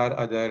 And there are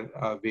other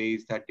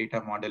ways that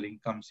data modeling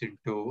comes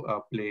into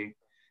play.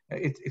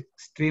 It's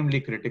extremely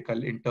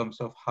critical in terms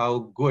of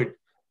how good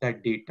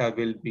that data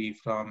will be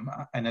from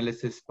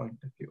analysis point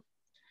of view.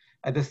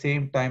 At the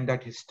same time,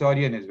 that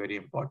historian is very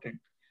important.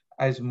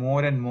 As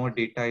more and more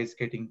data is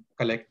getting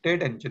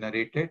collected and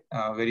generated,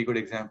 very good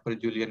example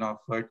Julian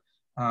offered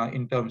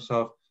in terms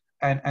of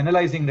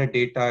analyzing the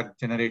data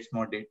generates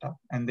more data.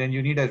 And then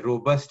you need a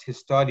robust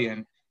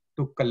historian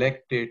to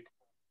collect it,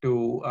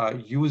 to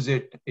use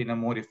it in a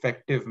more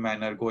effective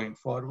manner going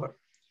forward.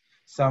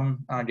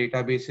 Some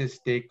databases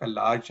take a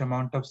large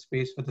amount of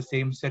space for the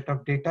same set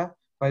of data,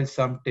 while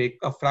some take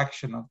a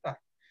fraction of that.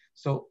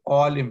 So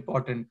all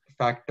important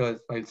factors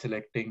while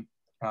selecting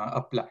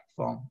a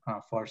platform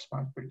for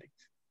smart buildings.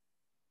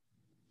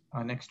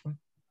 Next one.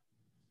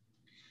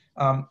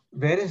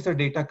 Where is the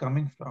data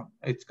coming from?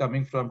 It's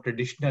coming from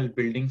traditional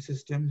building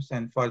systems.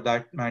 And for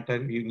that matter,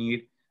 you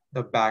need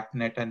the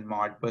BACnet and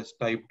Modbus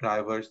type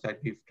drivers that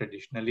we've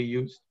traditionally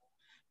used.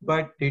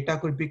 But data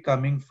could be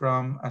coming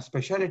from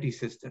specialty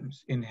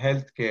systems in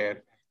healthcare.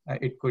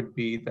 It could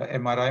be the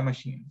MRI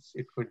machines.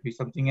 It could be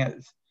something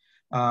else.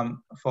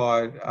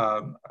 For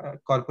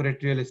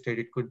corporate real estate,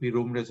 it could be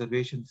room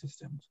reservation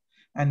systems.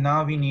 And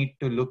now we need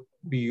to look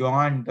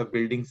beyond the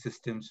building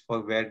systems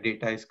for where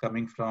data is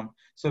coming from.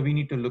 So we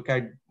need to look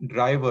at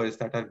drivers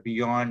that are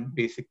beyond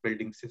basic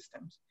building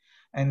systems.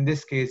 In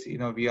this case,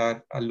 we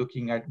are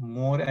looking at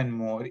more and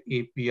more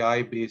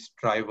API-based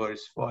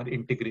drivers for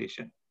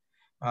integration,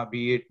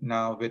 be it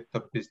now with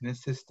the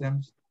business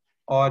systems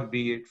or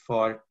be it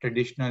for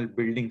traditional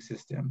building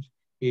systems.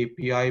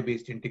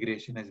 API-based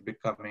integration is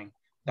becoming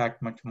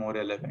that much more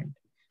relevant.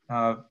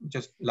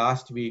 Just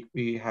last week,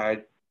 we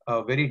had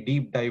very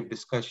deep dive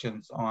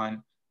discussions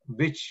on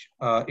which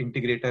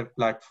integrator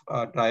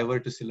driver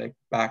to select,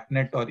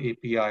 BACnet or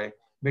API,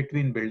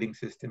 between building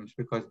systems,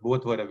 because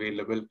both were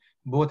available,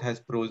 both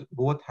had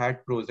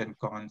pros and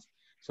cons.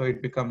 So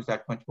it becomes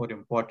that much more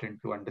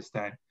important to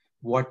understand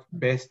what's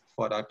best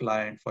for our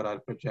client, for our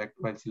project,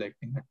 while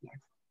selecting that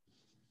platform.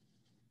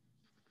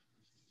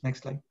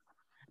 Next slide.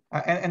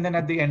 And then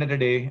at the end of the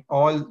day,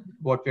 all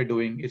what we're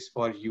doing is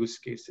for use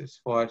cases,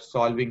 for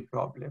solving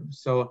problems.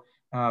 So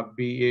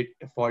be it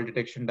fault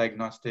detection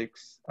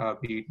diagnostics,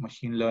 be it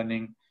machine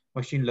learning.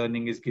 Machine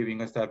learning is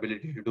giving us the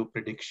ability to do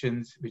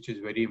predictions, which is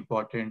very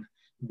important,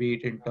 be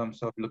it in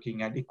terms of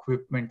looking at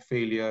equipment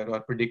failure or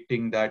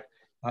predicting that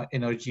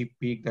energy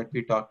peak that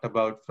we talked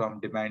about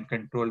from demand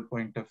control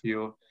point of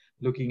view,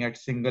 looking at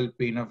single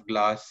pane of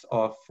glass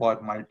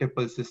for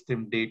multiple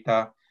system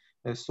data.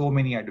 There's so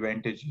many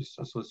advantages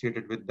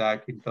associated with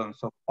that in terms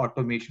of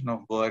automation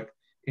of work,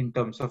 in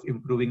terms of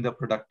improving the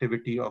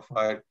productivity of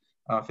our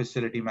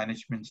facility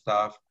management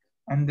staff,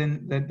 and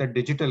then the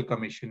digital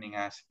commissioning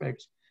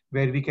aspects,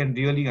 where we can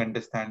really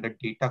understand the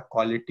data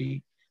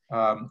quality.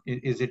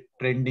 Is it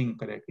trending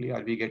correctly?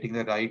 Are we getting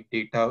the right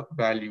data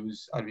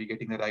values? Are we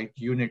getting the right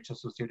units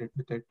associated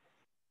with it?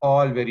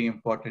 All very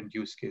important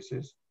use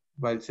cases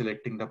while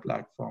selecting the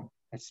platform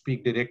that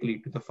speak directly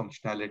to the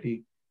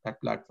functionality that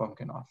platform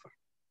can offer.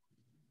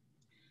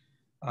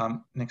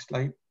 Next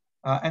slide.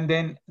 And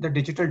then the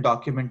digital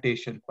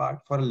documentation part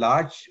for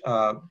large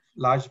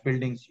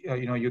buildings,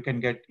 you can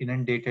get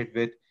inundated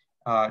with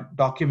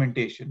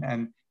documentation,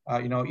 and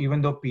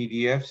even though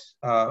PDFs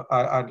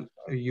are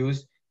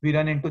used, we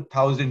run into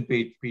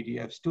 1,000-page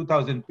PDFs,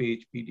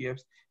 2,000-page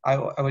PDFs. I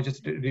was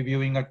just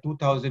reviewing a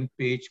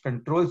 2,000-page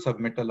control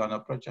submittal on a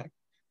project.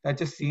 That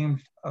just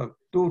seemed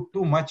too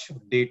much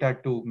data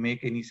to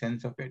make any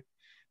sense of it.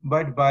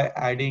 But by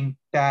adding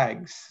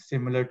tags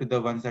similar to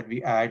the ones that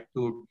we add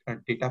to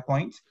data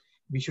points,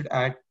 we should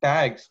add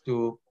tags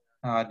to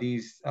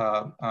these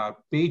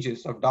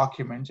pages of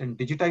documents and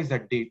digitize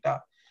that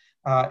data.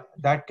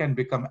 That can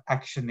become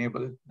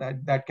actionable,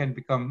 that can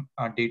become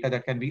data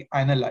that can be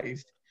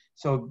analyzed.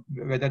 So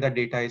whether the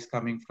data is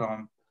coming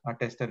from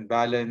test and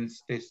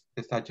balance, test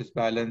such as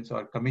balance,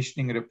 or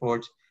commissioning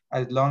reports,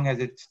 as long as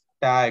it's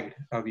tagged,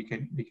 we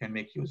can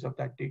make use of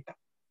that data.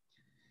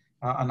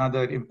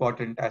 Another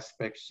important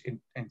aspects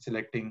in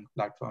selecting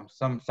platforms.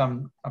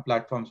 Some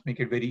platforms make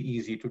it very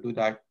easy to do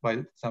that,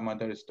 while some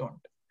others don't.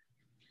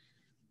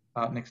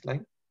 Next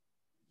slide.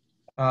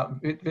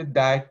 With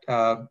that,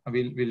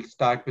 we'll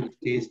start with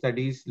case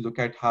studies, look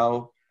at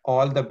how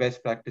all the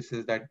best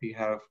practices that we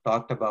have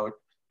talked about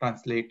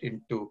translate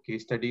into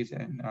case studies.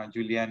 And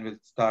Julianne will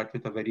start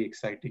with a very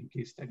exciting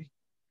case study.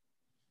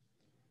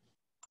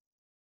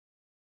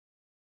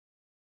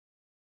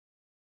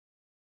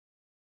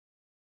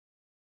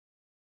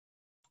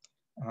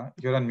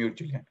 You're on mute,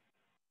 Julianne.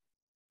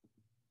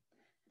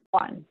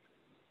 One.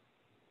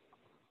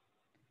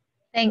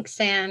 Thanks,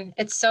 San.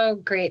 It's so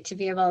great to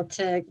be able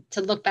to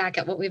look back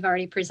at what we've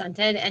already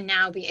presented and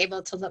now be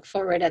able to look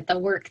forward at the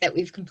work that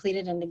we've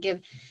completed and to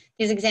give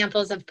these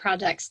examples of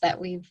projects that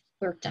we've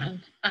worked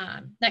on.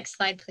 Next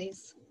slide,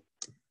 please.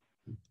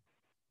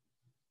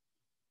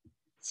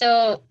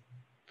 So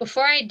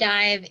before I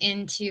dive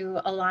into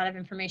a lot of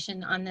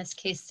information on this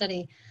case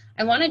study,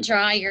 I want to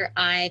draw your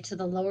eye to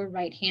the lower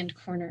right-hand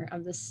corner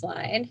of the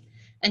slide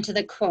and to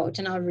the quote,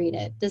 and I'll read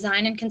it.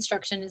 Design and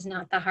construction is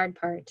not the hard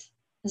part.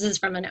 This is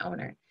from an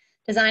owner.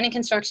 Design and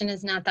construction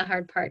is not the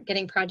hard part.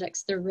 Getting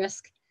projects through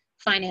risk,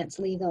 finance,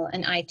 legal,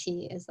 and IT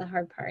is the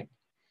hard part.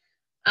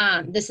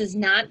 This is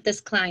not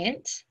this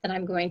client that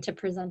I'm going to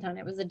present on.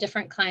 It was a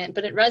different client,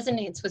 but it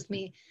resonates with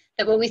me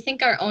that what we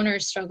think our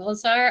owners'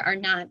 struggles are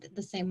not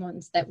the same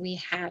ones that we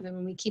have. And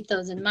when we keep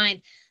those in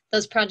mind,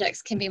 those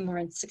projects can be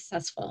more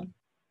successful.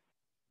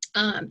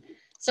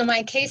 So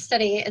my case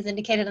study, as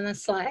indicated on the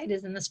slide,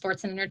 is in the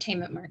sports and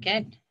entertainment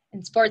market.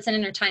 In sports and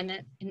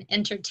entertainment,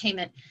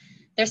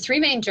 there are three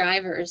main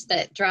drivers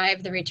that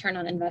drive the return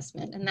on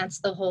investment, and that's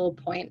the whole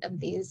point of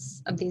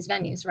these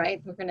venues,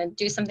 right? We're going to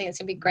do something that's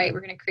going to be great.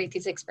 We're going to create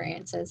these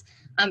experiences,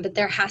 but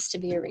there has to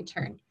be a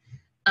return.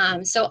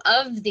 So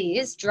of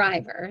these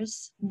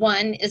drivers,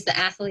 one is the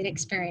athlete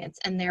experience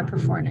and their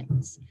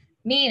performance,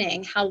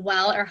 meaning how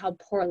well or how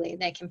poorly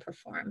they can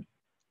perform.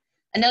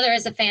 Another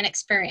is a fan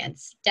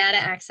experience, data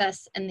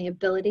access and the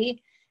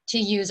ability to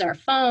use our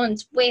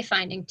phones,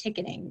 wayfinding,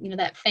 ticketing,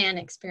 that fan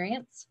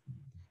experience,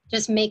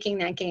 just making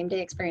that game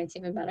day experience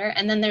even better.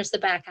 And then there's the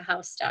back of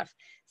house stuff.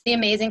 It's the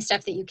amazing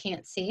stuff that you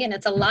can't see. And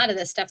it's a lot of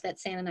the stuff that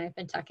San and I have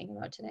been talking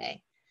about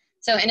today.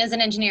 So, and as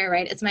an engineer,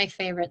 right, it's my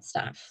favorite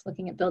stuff,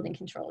 looking at building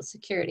controls,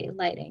 security,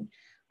 lighting,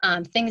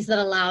 things that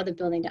allow the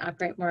building to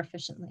operate more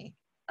efficiently.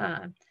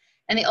 And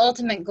the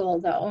ultimate goal,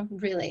 though,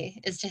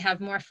 really, is to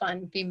have more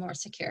fun, be more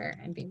secure,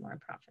 and be more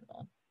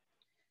profitable.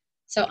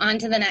 So on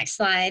to the next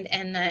slide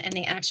and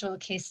the actual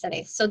case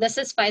study. So this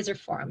is Fiserv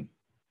Forum.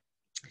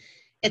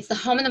 It's the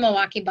home of the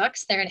Milwaukee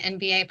Bucks. They're an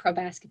NBA pro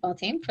basketball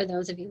team, for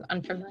those of you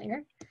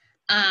unfamiliar.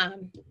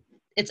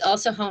 It's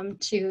also home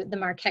to the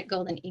Marquette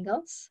Golden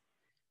Eagles.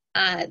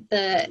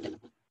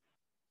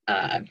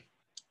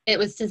 It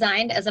was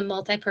designed as a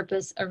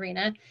multi-purpose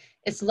arena.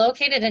 It's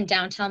located in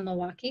downtown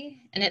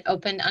Milwaukee, and it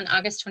opened on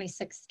August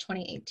 26,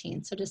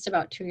 2018, so just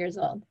about 2 years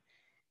old.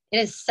 It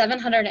is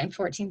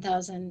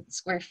 714,000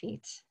 square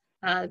feet.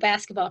 The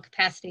basketball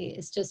capacity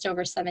is just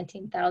over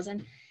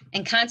 17,000,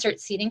 and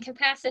concert seating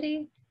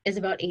capacity is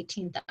about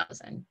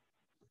 18,000.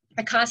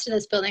 The cost of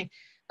this building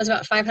was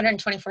about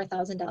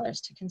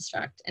 $524,000 to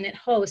construct, and it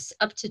hosts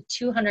up to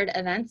 200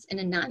 events in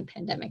a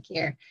non-pandemic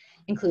year.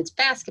 Includes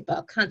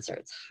basketball,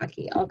 concerts,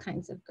 hockey, all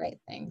kinds of great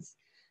things.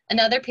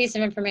 Another piece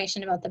of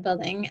information about the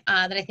building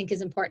that I think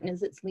is important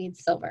is it's LEED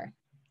Silver.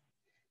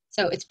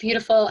 So it's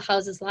beautiful,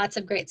 houses lots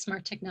of great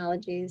smart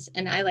technologies,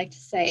 and I like to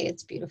say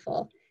it's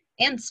beautiful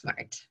and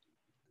smart.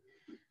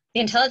 The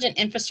intelligent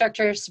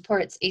infrastructure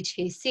supports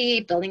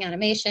HVAC, building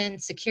automation,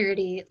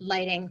 security,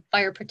 lighting,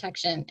 fire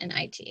protection, and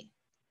IT.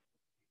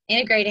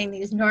 Integrating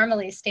these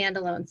normally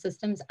standalone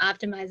systems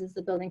optimizes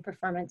the building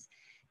performance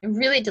and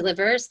really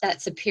delivers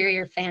that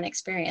superior fan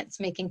experience,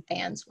 making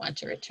fans want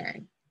to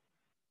return.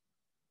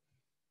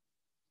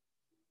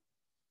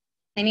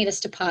 I need us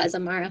to pause,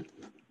 Amara.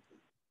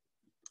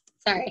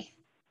 Sorry.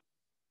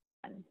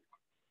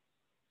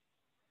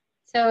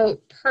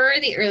 So per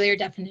the earlier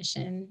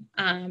definition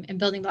and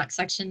building block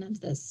section of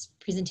this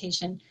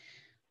presentation,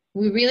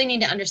 we really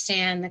need to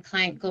understand the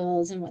client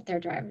goals and what their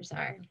drivers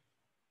are.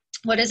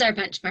 What is our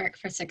benchmark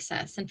for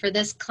success? And for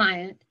this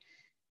client,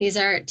 these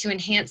are to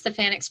enhance the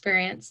fan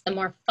experience. The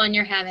more fun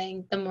you're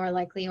having, the more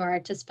likely you are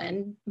to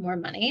spend more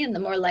money and the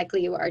more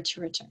likely you are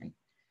to return.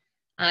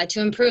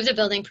 To improve the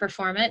building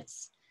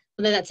performance,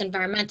 whether that's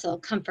environmental,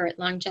 comfort,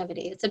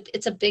 longevity,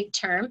 it's a big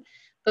term,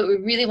 but we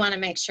really want to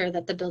make sure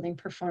that the building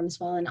performs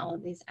well in all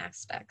of these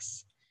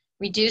aspects.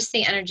 Reduce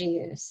the energy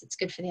use. It's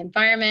good for the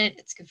environment,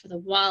 it's good for the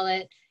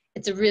wallet,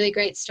 it's a really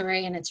great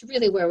story, and it's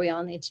really where we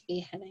all need to be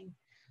heading.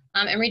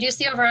 And reduce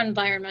the overall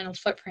environmental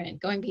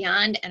footprint, going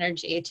beyond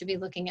energy to be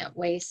looking at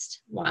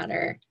waste,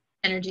 water,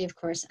 energy, of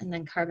course, and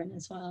then carbon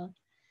as well.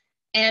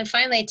 And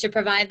finally, to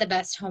provide the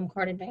best home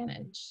court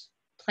advantage.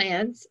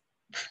 Fans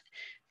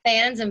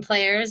and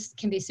players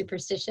can be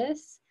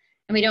superstitious,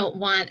 and we don't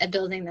want a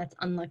building that's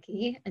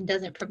unlucky and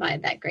doesn't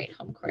provide that great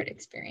home court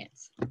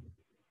experience.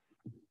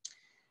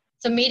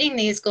 So meeting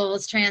these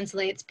goals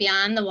translates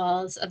beyond the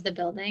walls of the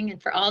building,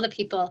 and for all the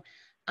people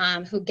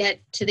who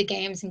get to the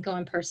games and go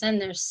in person,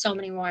 there's so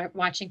many more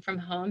watching from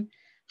home.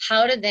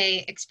 How do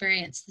they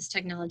experience this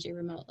technology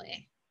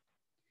remotely?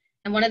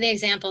 And one of the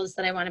examples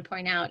that I want to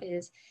point out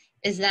is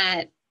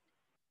that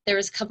there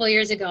was a couple of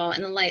years ago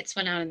and the lights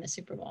went out in the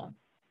Super Bowl.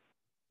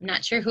 I'm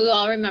not sure who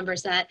all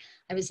remembers that.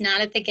 I was not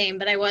at the game,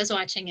 but I was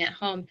watching at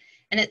home.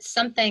 And it's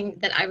something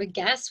that I would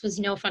guess was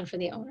no fun for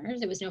the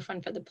owners. It was no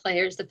fun for the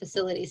players, the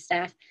facility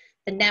staff,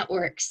 the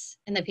networks,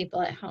 and the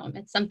people at home.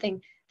 It's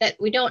something that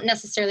we don't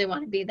necessarily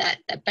want to be that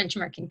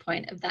benchmarking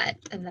point of that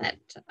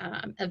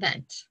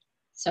event.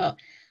 So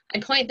I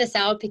point this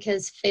out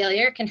because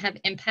failure can have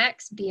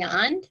impacts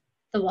beyond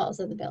the walls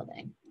of the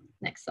building.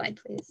 Next slide,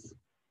 please.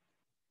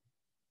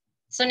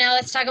 So now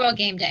let's talk about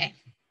game day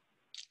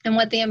and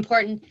what the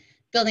important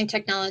building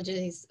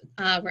technologies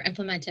were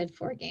implemented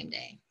for game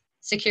day.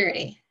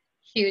 Security,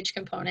 huge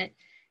component.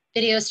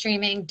 Video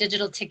streaming,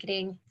 digital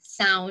ticketing,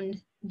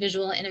 sound,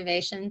 visual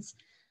innovations.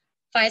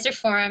 Fiserv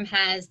Forum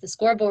has the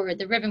scoreboard,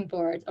 the ribbon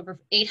boards, over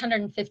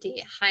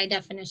 850 high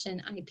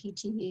definition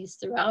IPTVs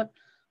throughout,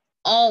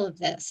 all of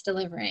this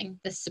delivering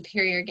the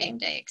superior game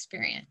day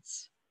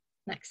experience.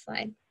 Next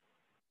slide.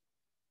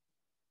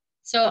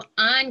 So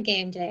on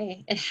game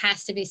day, it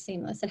has to be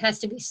seamless. It has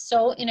to be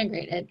so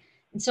integrated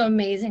and so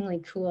amazingly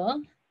cool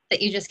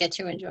that you just get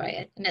to enjoy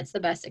it. And it's the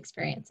best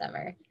experience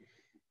ever.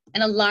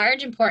 And a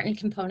large important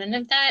component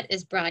of that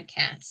is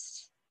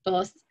broadcast,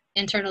 both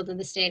internal to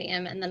the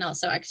stadium and then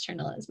also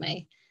external, as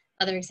my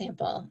other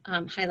example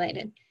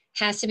highlighted.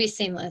 Has to be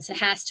seamless. It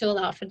has to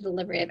allow for the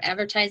delivery of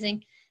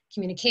advertising,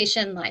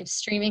 communication, live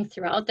streaming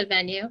throughout the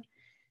venue.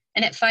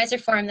 And at Fiserv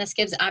Forum, this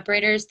gives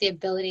operators the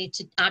ability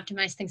to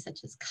optimize things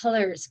such as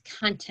colors,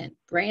 content,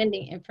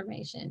 branding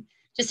information,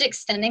 just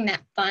extending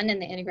that fun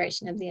and the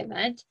integration of the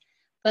event,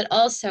 but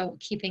also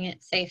keeping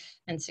it safe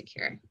and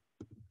secure.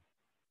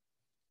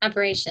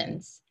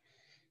 Operations.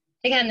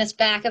 Again, this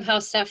back of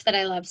house stuff that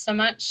I love so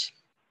much.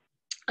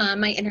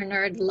 My inner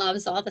nerd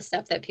loves all the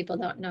stuff that people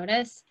don't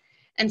notice.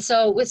 And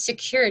so with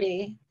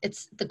security,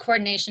 it's the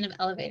coordination of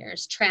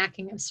elevators,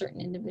 tracking of certain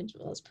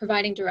individuals,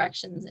 providing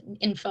directions and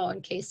info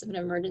in case of an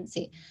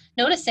emergency,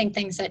 noticing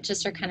things that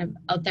just are kind of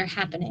out there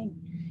happening.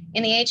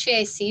 In the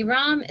HVAC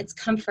realm, it's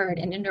comfort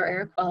and indoor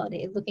air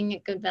quality, looking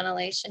at good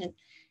ventilation.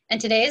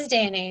 And today's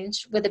day and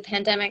age, with the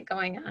pandemic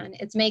going on,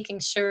 it's making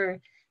sure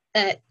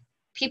that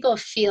people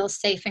feel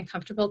safe and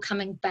comfortable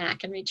coming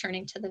back and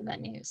returning to the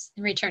venues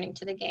and returning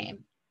to the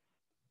game.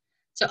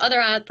 So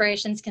other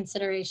operations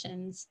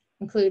considerations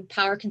include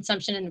power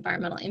consumption and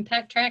environmental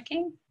impact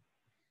tracking.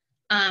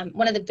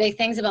 One of the big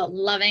things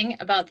loving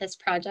about this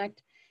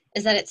project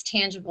is that it's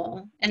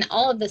tangible, and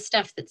all of the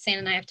stuff that Sam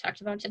and I have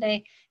talked about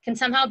today can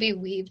somehow be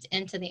weaved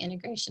into the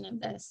integration of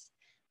this.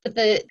 But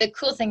the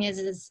cool thing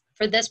is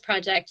for this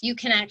project, you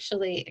can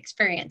actually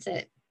experience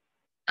it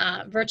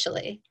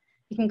virtually.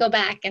 You can go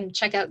back and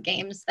check out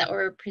games that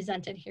were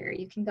presented here.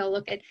 You can go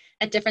look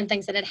at different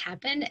things that had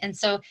happened. And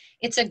so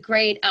it's a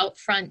great out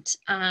front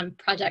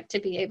project to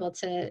be able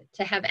to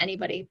have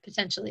anybody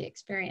potentially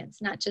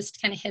experience, not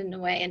just kind of hidden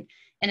away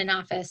in an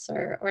office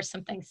or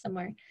something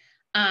somewhere.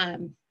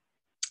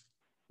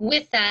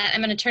 With that,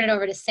 I'm going to turn it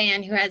over to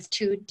San, who has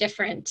 2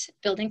 different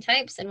building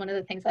types. And one of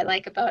the things I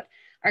like about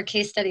our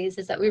case studies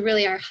is that we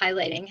really are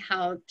highlighting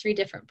how 3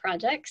 different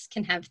projects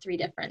can have 3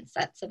 different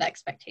sets of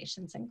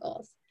expectations and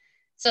goals.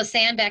 So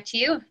San, back to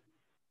you.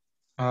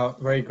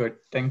 Very good,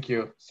 thank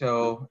you.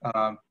 So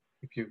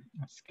if you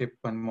skip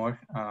one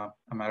more,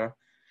 Amara.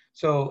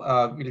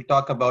 So we'll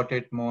talk about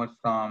it more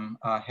from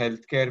a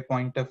healthcare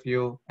point of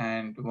view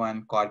and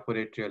one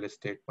corporate real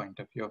estate point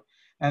of view.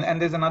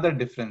 And there's another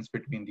difference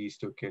between these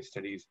 2 case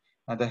studies.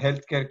 The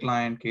healthcare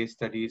client case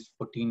study is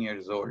 14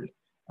 years old,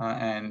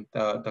 and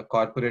the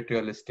corporate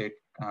real estate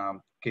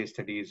case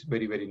study is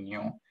very, very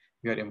new.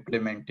 We are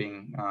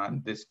implementing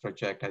this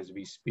project as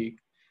we speak.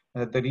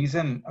 The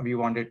reason we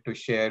wanted to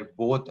share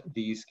both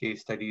these case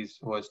studies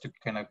was to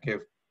kind of give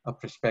a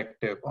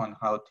perspective on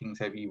how things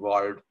have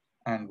evolved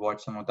and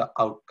what some of the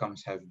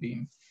outcomes have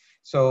been.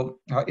 So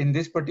in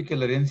this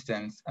particular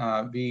instance,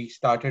 we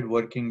started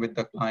working with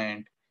the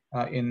client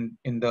in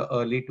the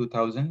early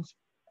 2000s,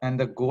 and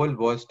the goal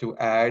was to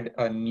add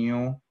a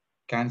new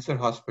cancer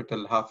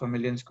hospital,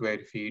 500,000 square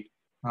feet,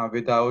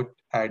 without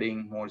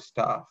adding more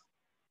staff.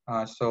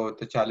 So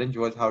the challenge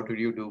was, how do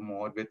you do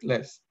more with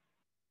less?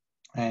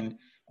 And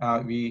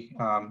we,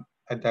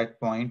 at that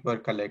point, were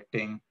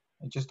collecting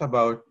just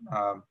about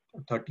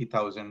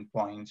 30,000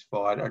 points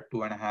for a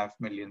 2.5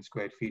 million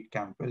square feet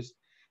campus.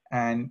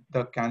 And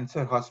the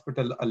cancer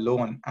hospital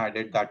alone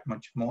added that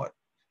much more.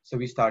 So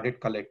we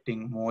started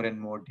collecting more and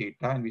more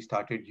data, and we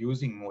started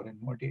using more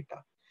and more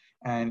data.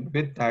 And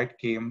with that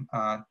came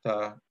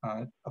the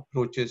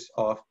approaches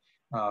of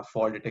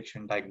fall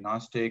detection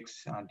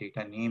diagnostics,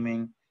 data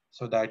naming,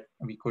 so that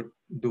we could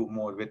do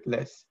more with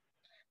less.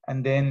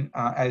 And then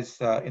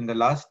in the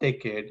last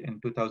decade, in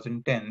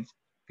 2010s,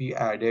 we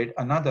added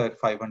another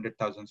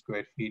 500,000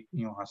 square feet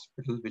new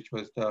hospital, which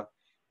was the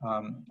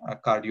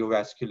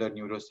cardiovascular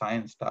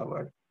neuroscience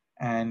tower.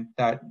 And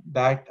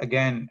that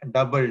again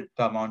doubled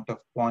the amount of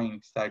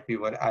points that we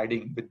were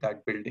adding with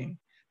that building.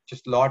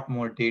 Just a lot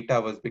more data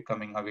was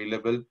becoming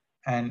available,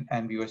 and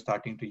we were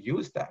starting to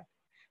use that.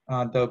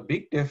 The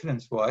big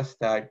difference was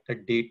that the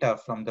data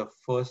from the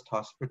first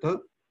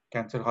hospital,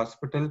 cancer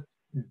hospital,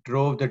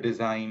 drove the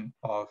design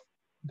of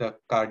the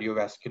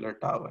cardiovascular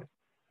tower.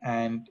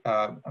 And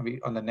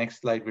on the next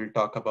slide, we'll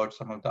talk about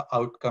some of the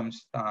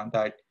outcomes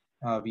that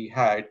we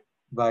had.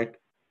 But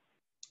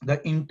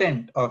the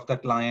intent of the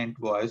client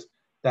was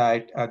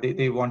that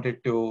they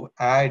wanted to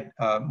add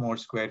more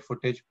square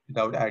footage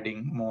without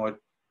adding more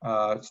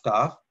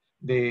staff.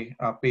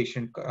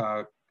 Patient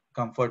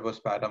comfort was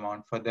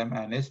paramount for them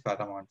and is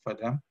paramount for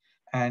them.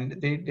 And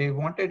they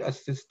wanted a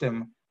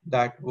system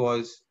that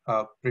was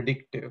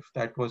predictive,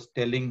 that was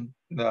telling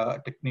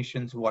the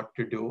technicians what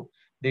to do.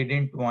 They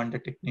didn't want the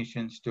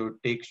technicians to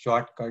take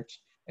shortcuts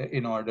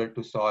in order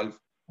to solve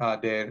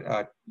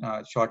their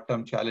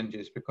short-term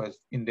challenges, because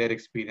in their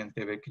experience,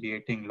 they were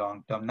creating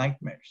long-term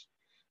nightmares.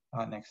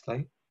 Next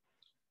slide.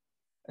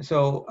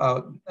 So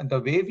the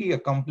way we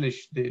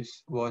accomplished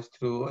this was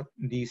through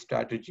these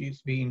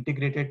strategies. We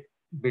integrated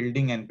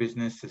building and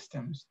business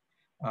systems,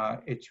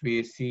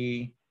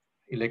 HVAC,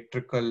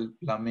 electrical,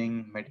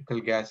 plumbing, medical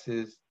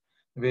gases,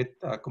 with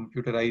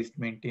computerized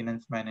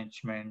maintenance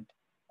management,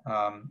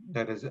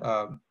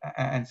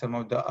 and some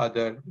of the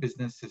other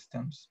business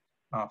systems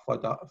for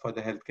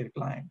the healthcare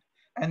client.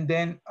 And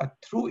then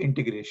through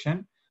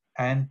integration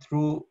and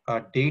through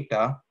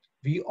data,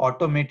 we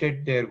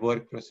automated their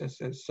work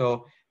processes.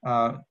 So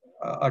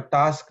a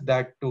task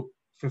that took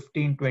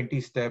 15,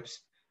 20 steps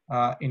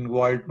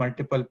involved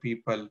multiple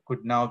people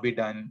could now be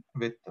done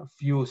with a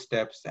few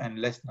steps and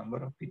less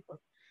number of people.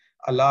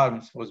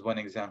 Alarms was one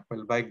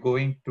example. By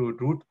going to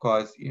root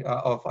cause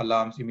of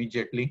alarms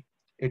immediately,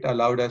 it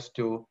allowed us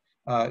to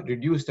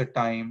reduce the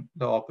time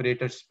the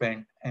operators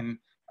spent in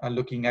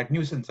looking at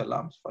nuisance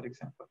alarms, for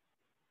example.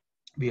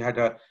 We had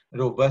a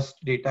robust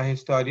data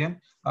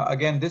historian.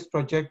 Again, this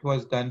project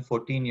was done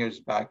 14 years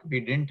back. We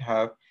didn't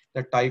have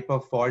the type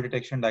of fall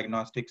detection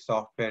diagnostic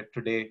software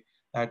today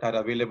that are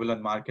available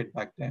on market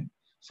back then.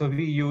 So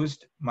we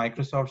used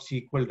Microsoft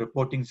SQL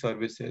reporting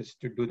services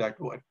to do that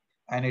work.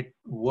 And it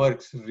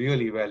works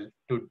really well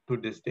to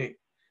this day.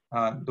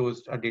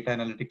 those data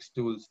analytics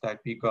tools that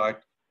we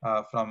got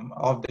from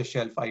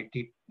off-the-shelf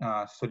IT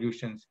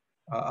solutions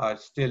are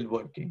still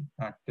working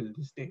till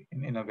this day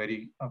in a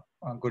very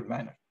good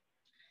manner.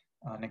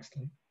 Next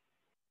slide.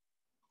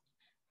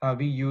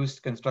 We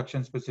used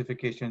Construction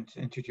Specifications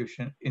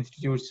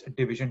Institute's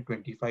Division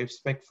 25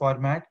 spec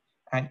format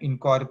and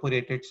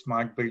incorporated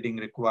smart building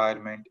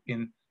requirement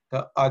in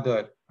the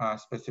other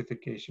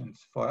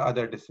specifications for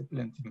other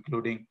disciplines,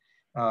 including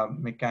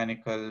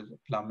mechanical,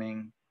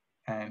 plumbing,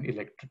 and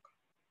electrical.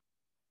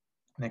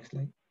 Next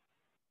slide.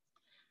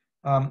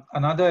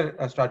 Another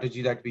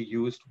strategy that we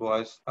used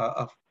was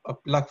a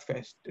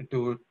plugfest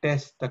to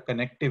test the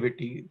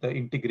connectivity, the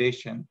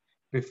integration,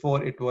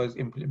 before it was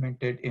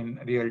implemented in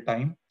real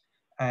time.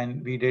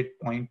 And we did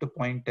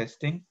point-to-point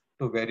testing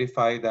to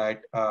verify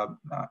that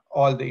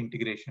all the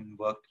integration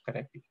worked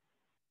correctly.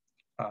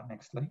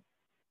 Next slide.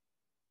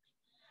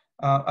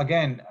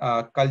 Again,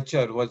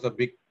 culture was a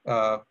big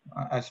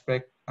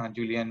aspect.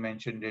 Julian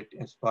mentioned it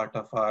as part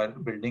of our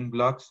building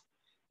blocks.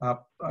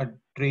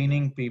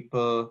 Training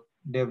people,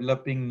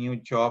 developing new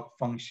job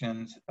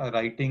functions,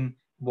 writing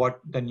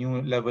what the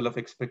new level of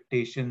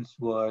expectations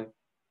were,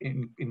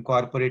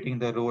 incorporating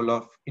the role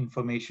of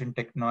information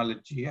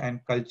technology, and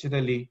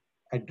culturally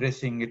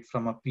addressing it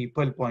from a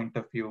people point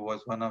of view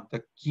was one of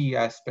the key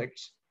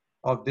aspects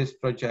of this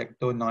project,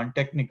 though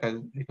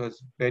non-technical. It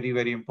was very,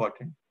 very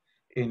important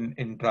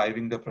in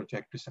driving the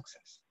project to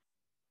success.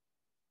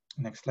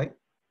 Next slide.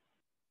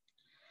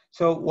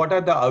 So what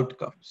are the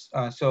outcomes?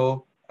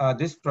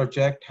 This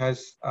project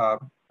has a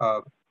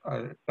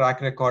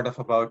track record of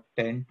about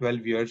 10,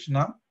 12 years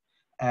now.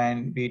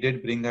 And we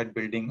did bring that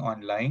building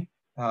online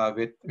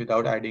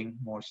without adding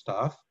more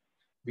staff.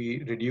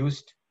 We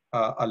reduced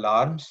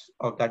alarms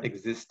of that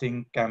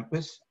existing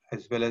campus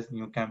as well as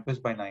new campus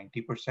by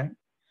 90%.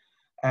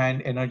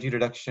 And energy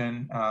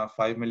reduction,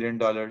 $5 million,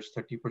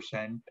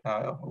 30%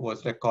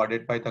 was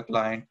recorded by the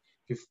client.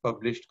 We've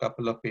published a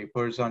couple of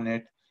papers on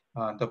it.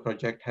 The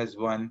project has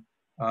won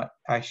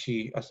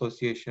ASHE,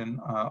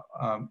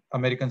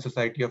 American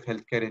Society of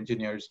Healthcare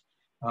Engineers,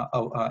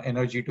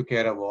 Energy to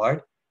Care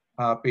Award.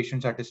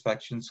 Patient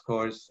satisfaction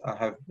scores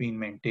have been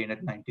maintained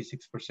at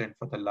 96%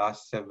 for the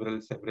last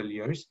several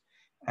years.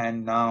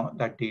 And now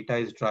that data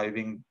is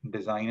driving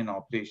design and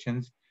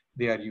operations,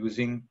 they are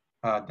using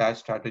that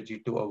strategy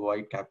to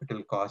avoid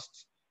capital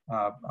costs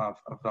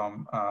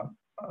from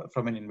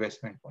an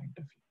investment point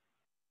of view.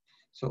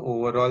 So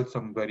overall,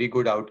 some very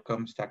good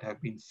outcomes that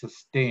have been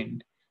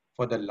sustained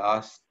for the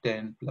last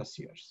 10 plus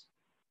years.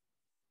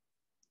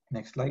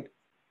 Next slide.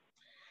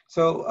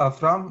 So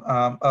from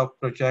a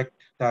project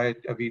that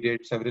we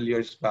did several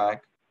years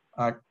back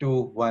to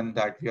one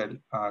that we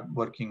are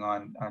working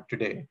on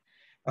today.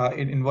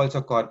 It involves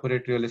a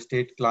corporate real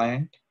estate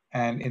client.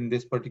 And in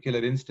this particular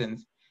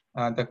instance,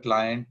 the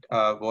client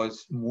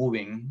was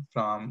moving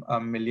from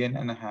 1.5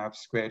 million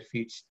square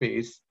feet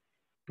space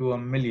to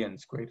 1 million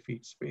square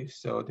feet space.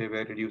 So they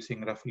were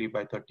reducing roughly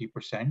by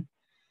 30%.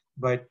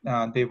 But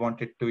they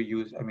wanted to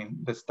use,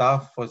 the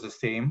staff was the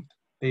same.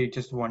 They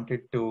just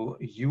wanted to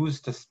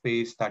use the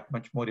space that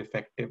much more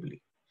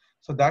effectively.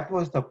 So that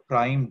was the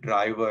prime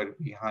driver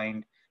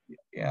behind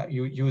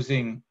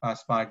using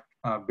smart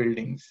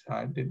buildings.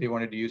 They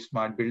wanted to use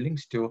smart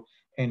buildings to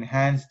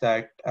enhance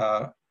that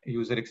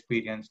user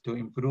experience, to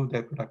improve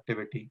their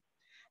productivity.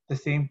 At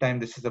the same time,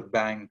 this is a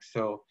bank,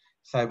 so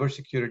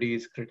cybersecurity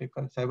is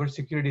critical.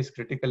 Cybersecurity is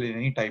critical in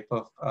any type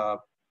of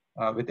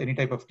with any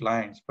type of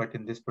clients, but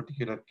in this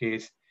particular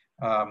case,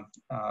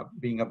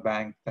 being a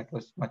bank, that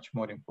was much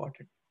more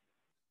important.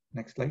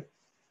 Next slide.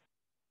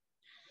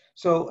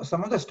 So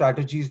some of the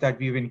strategies that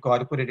we've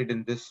incorporated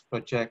in this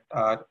project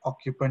are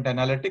occupant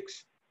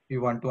analytics. We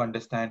want to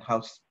understand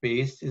how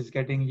space is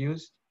getting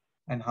used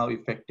and how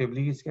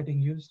effectively it's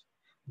getting used.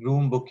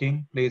 Room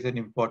booking plays an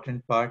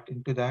important part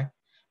into that,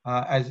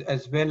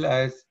 as well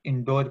as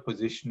indoor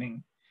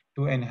positioning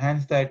to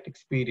enhance that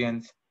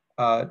experience.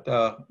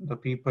 The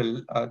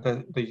people,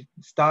 the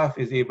staff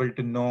is able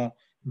to know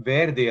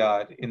where they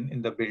are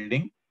in the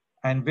building.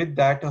 And with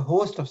that, a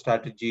host of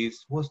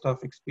strategies, host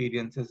of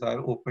experiences are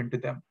open to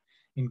them,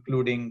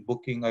 including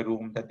booking a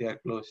room that they are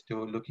close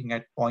to, looking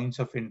at points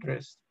of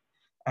interest.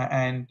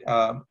 And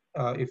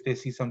if they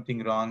see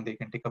something wrong, they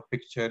can take a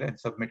picture and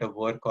submit a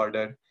work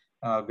order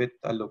with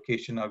a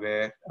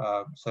location-aware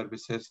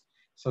services,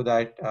 so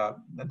that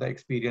the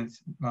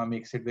experience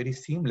makes it very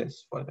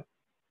seamless for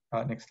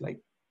them. Next slide.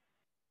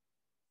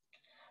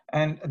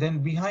 And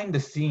then behind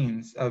the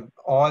scenes,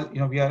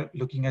 we are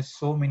looking at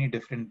so many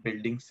different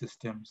building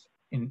systems,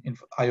 in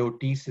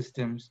IoT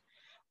systems.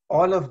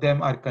 All of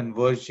them are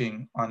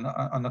converging on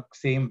a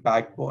same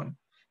backbone.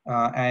 We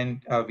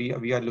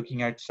are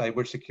looking at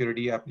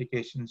cybersecurity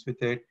applications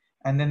with it.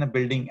 And then a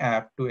building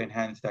app to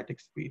enhance that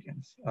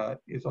experience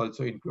is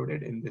also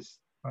included in this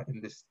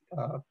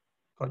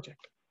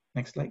project.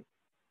 Next slide.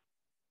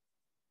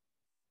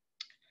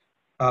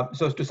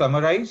 So to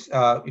summarize,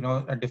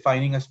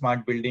 defining a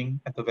smart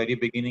building at the very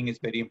beginning is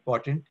very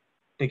important.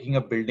 Taking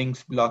a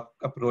buildings block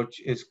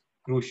approach is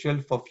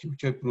crucial for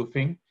future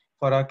proofing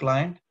for our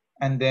client.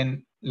 And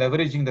then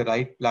leveraging the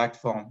right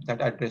platform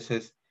that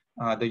addresses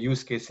the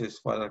use cases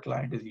for our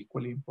client is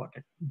equally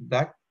important.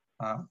 That,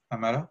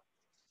 Amara?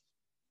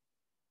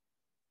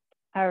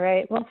 All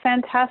right, well,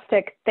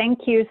 fantastic. Thank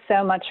you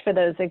so much for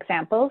those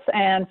examples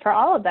and for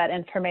all of that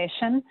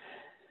information.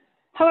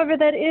 However,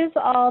 that is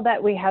all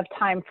that we have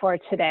time for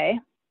today.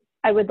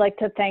 I would like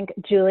to thank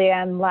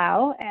Julianne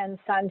Lau and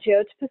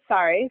Sanjyot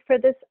Pasari for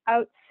this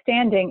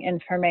outstanding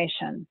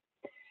information.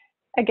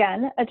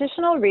 Again,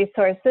 additional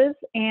resources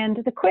and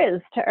the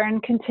quiz to earn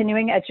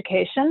continuing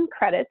education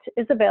credit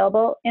is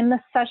available in the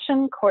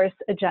session course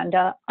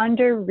agenda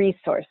under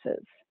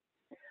resources.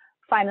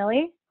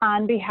 Finally,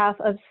 on behalf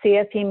of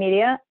CFE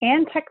Media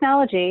and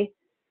Technology,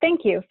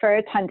 thank you for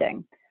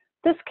attending.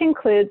 This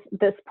concludes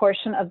this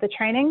portion of the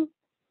training.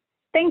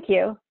 Thank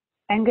you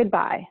and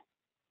goodbye.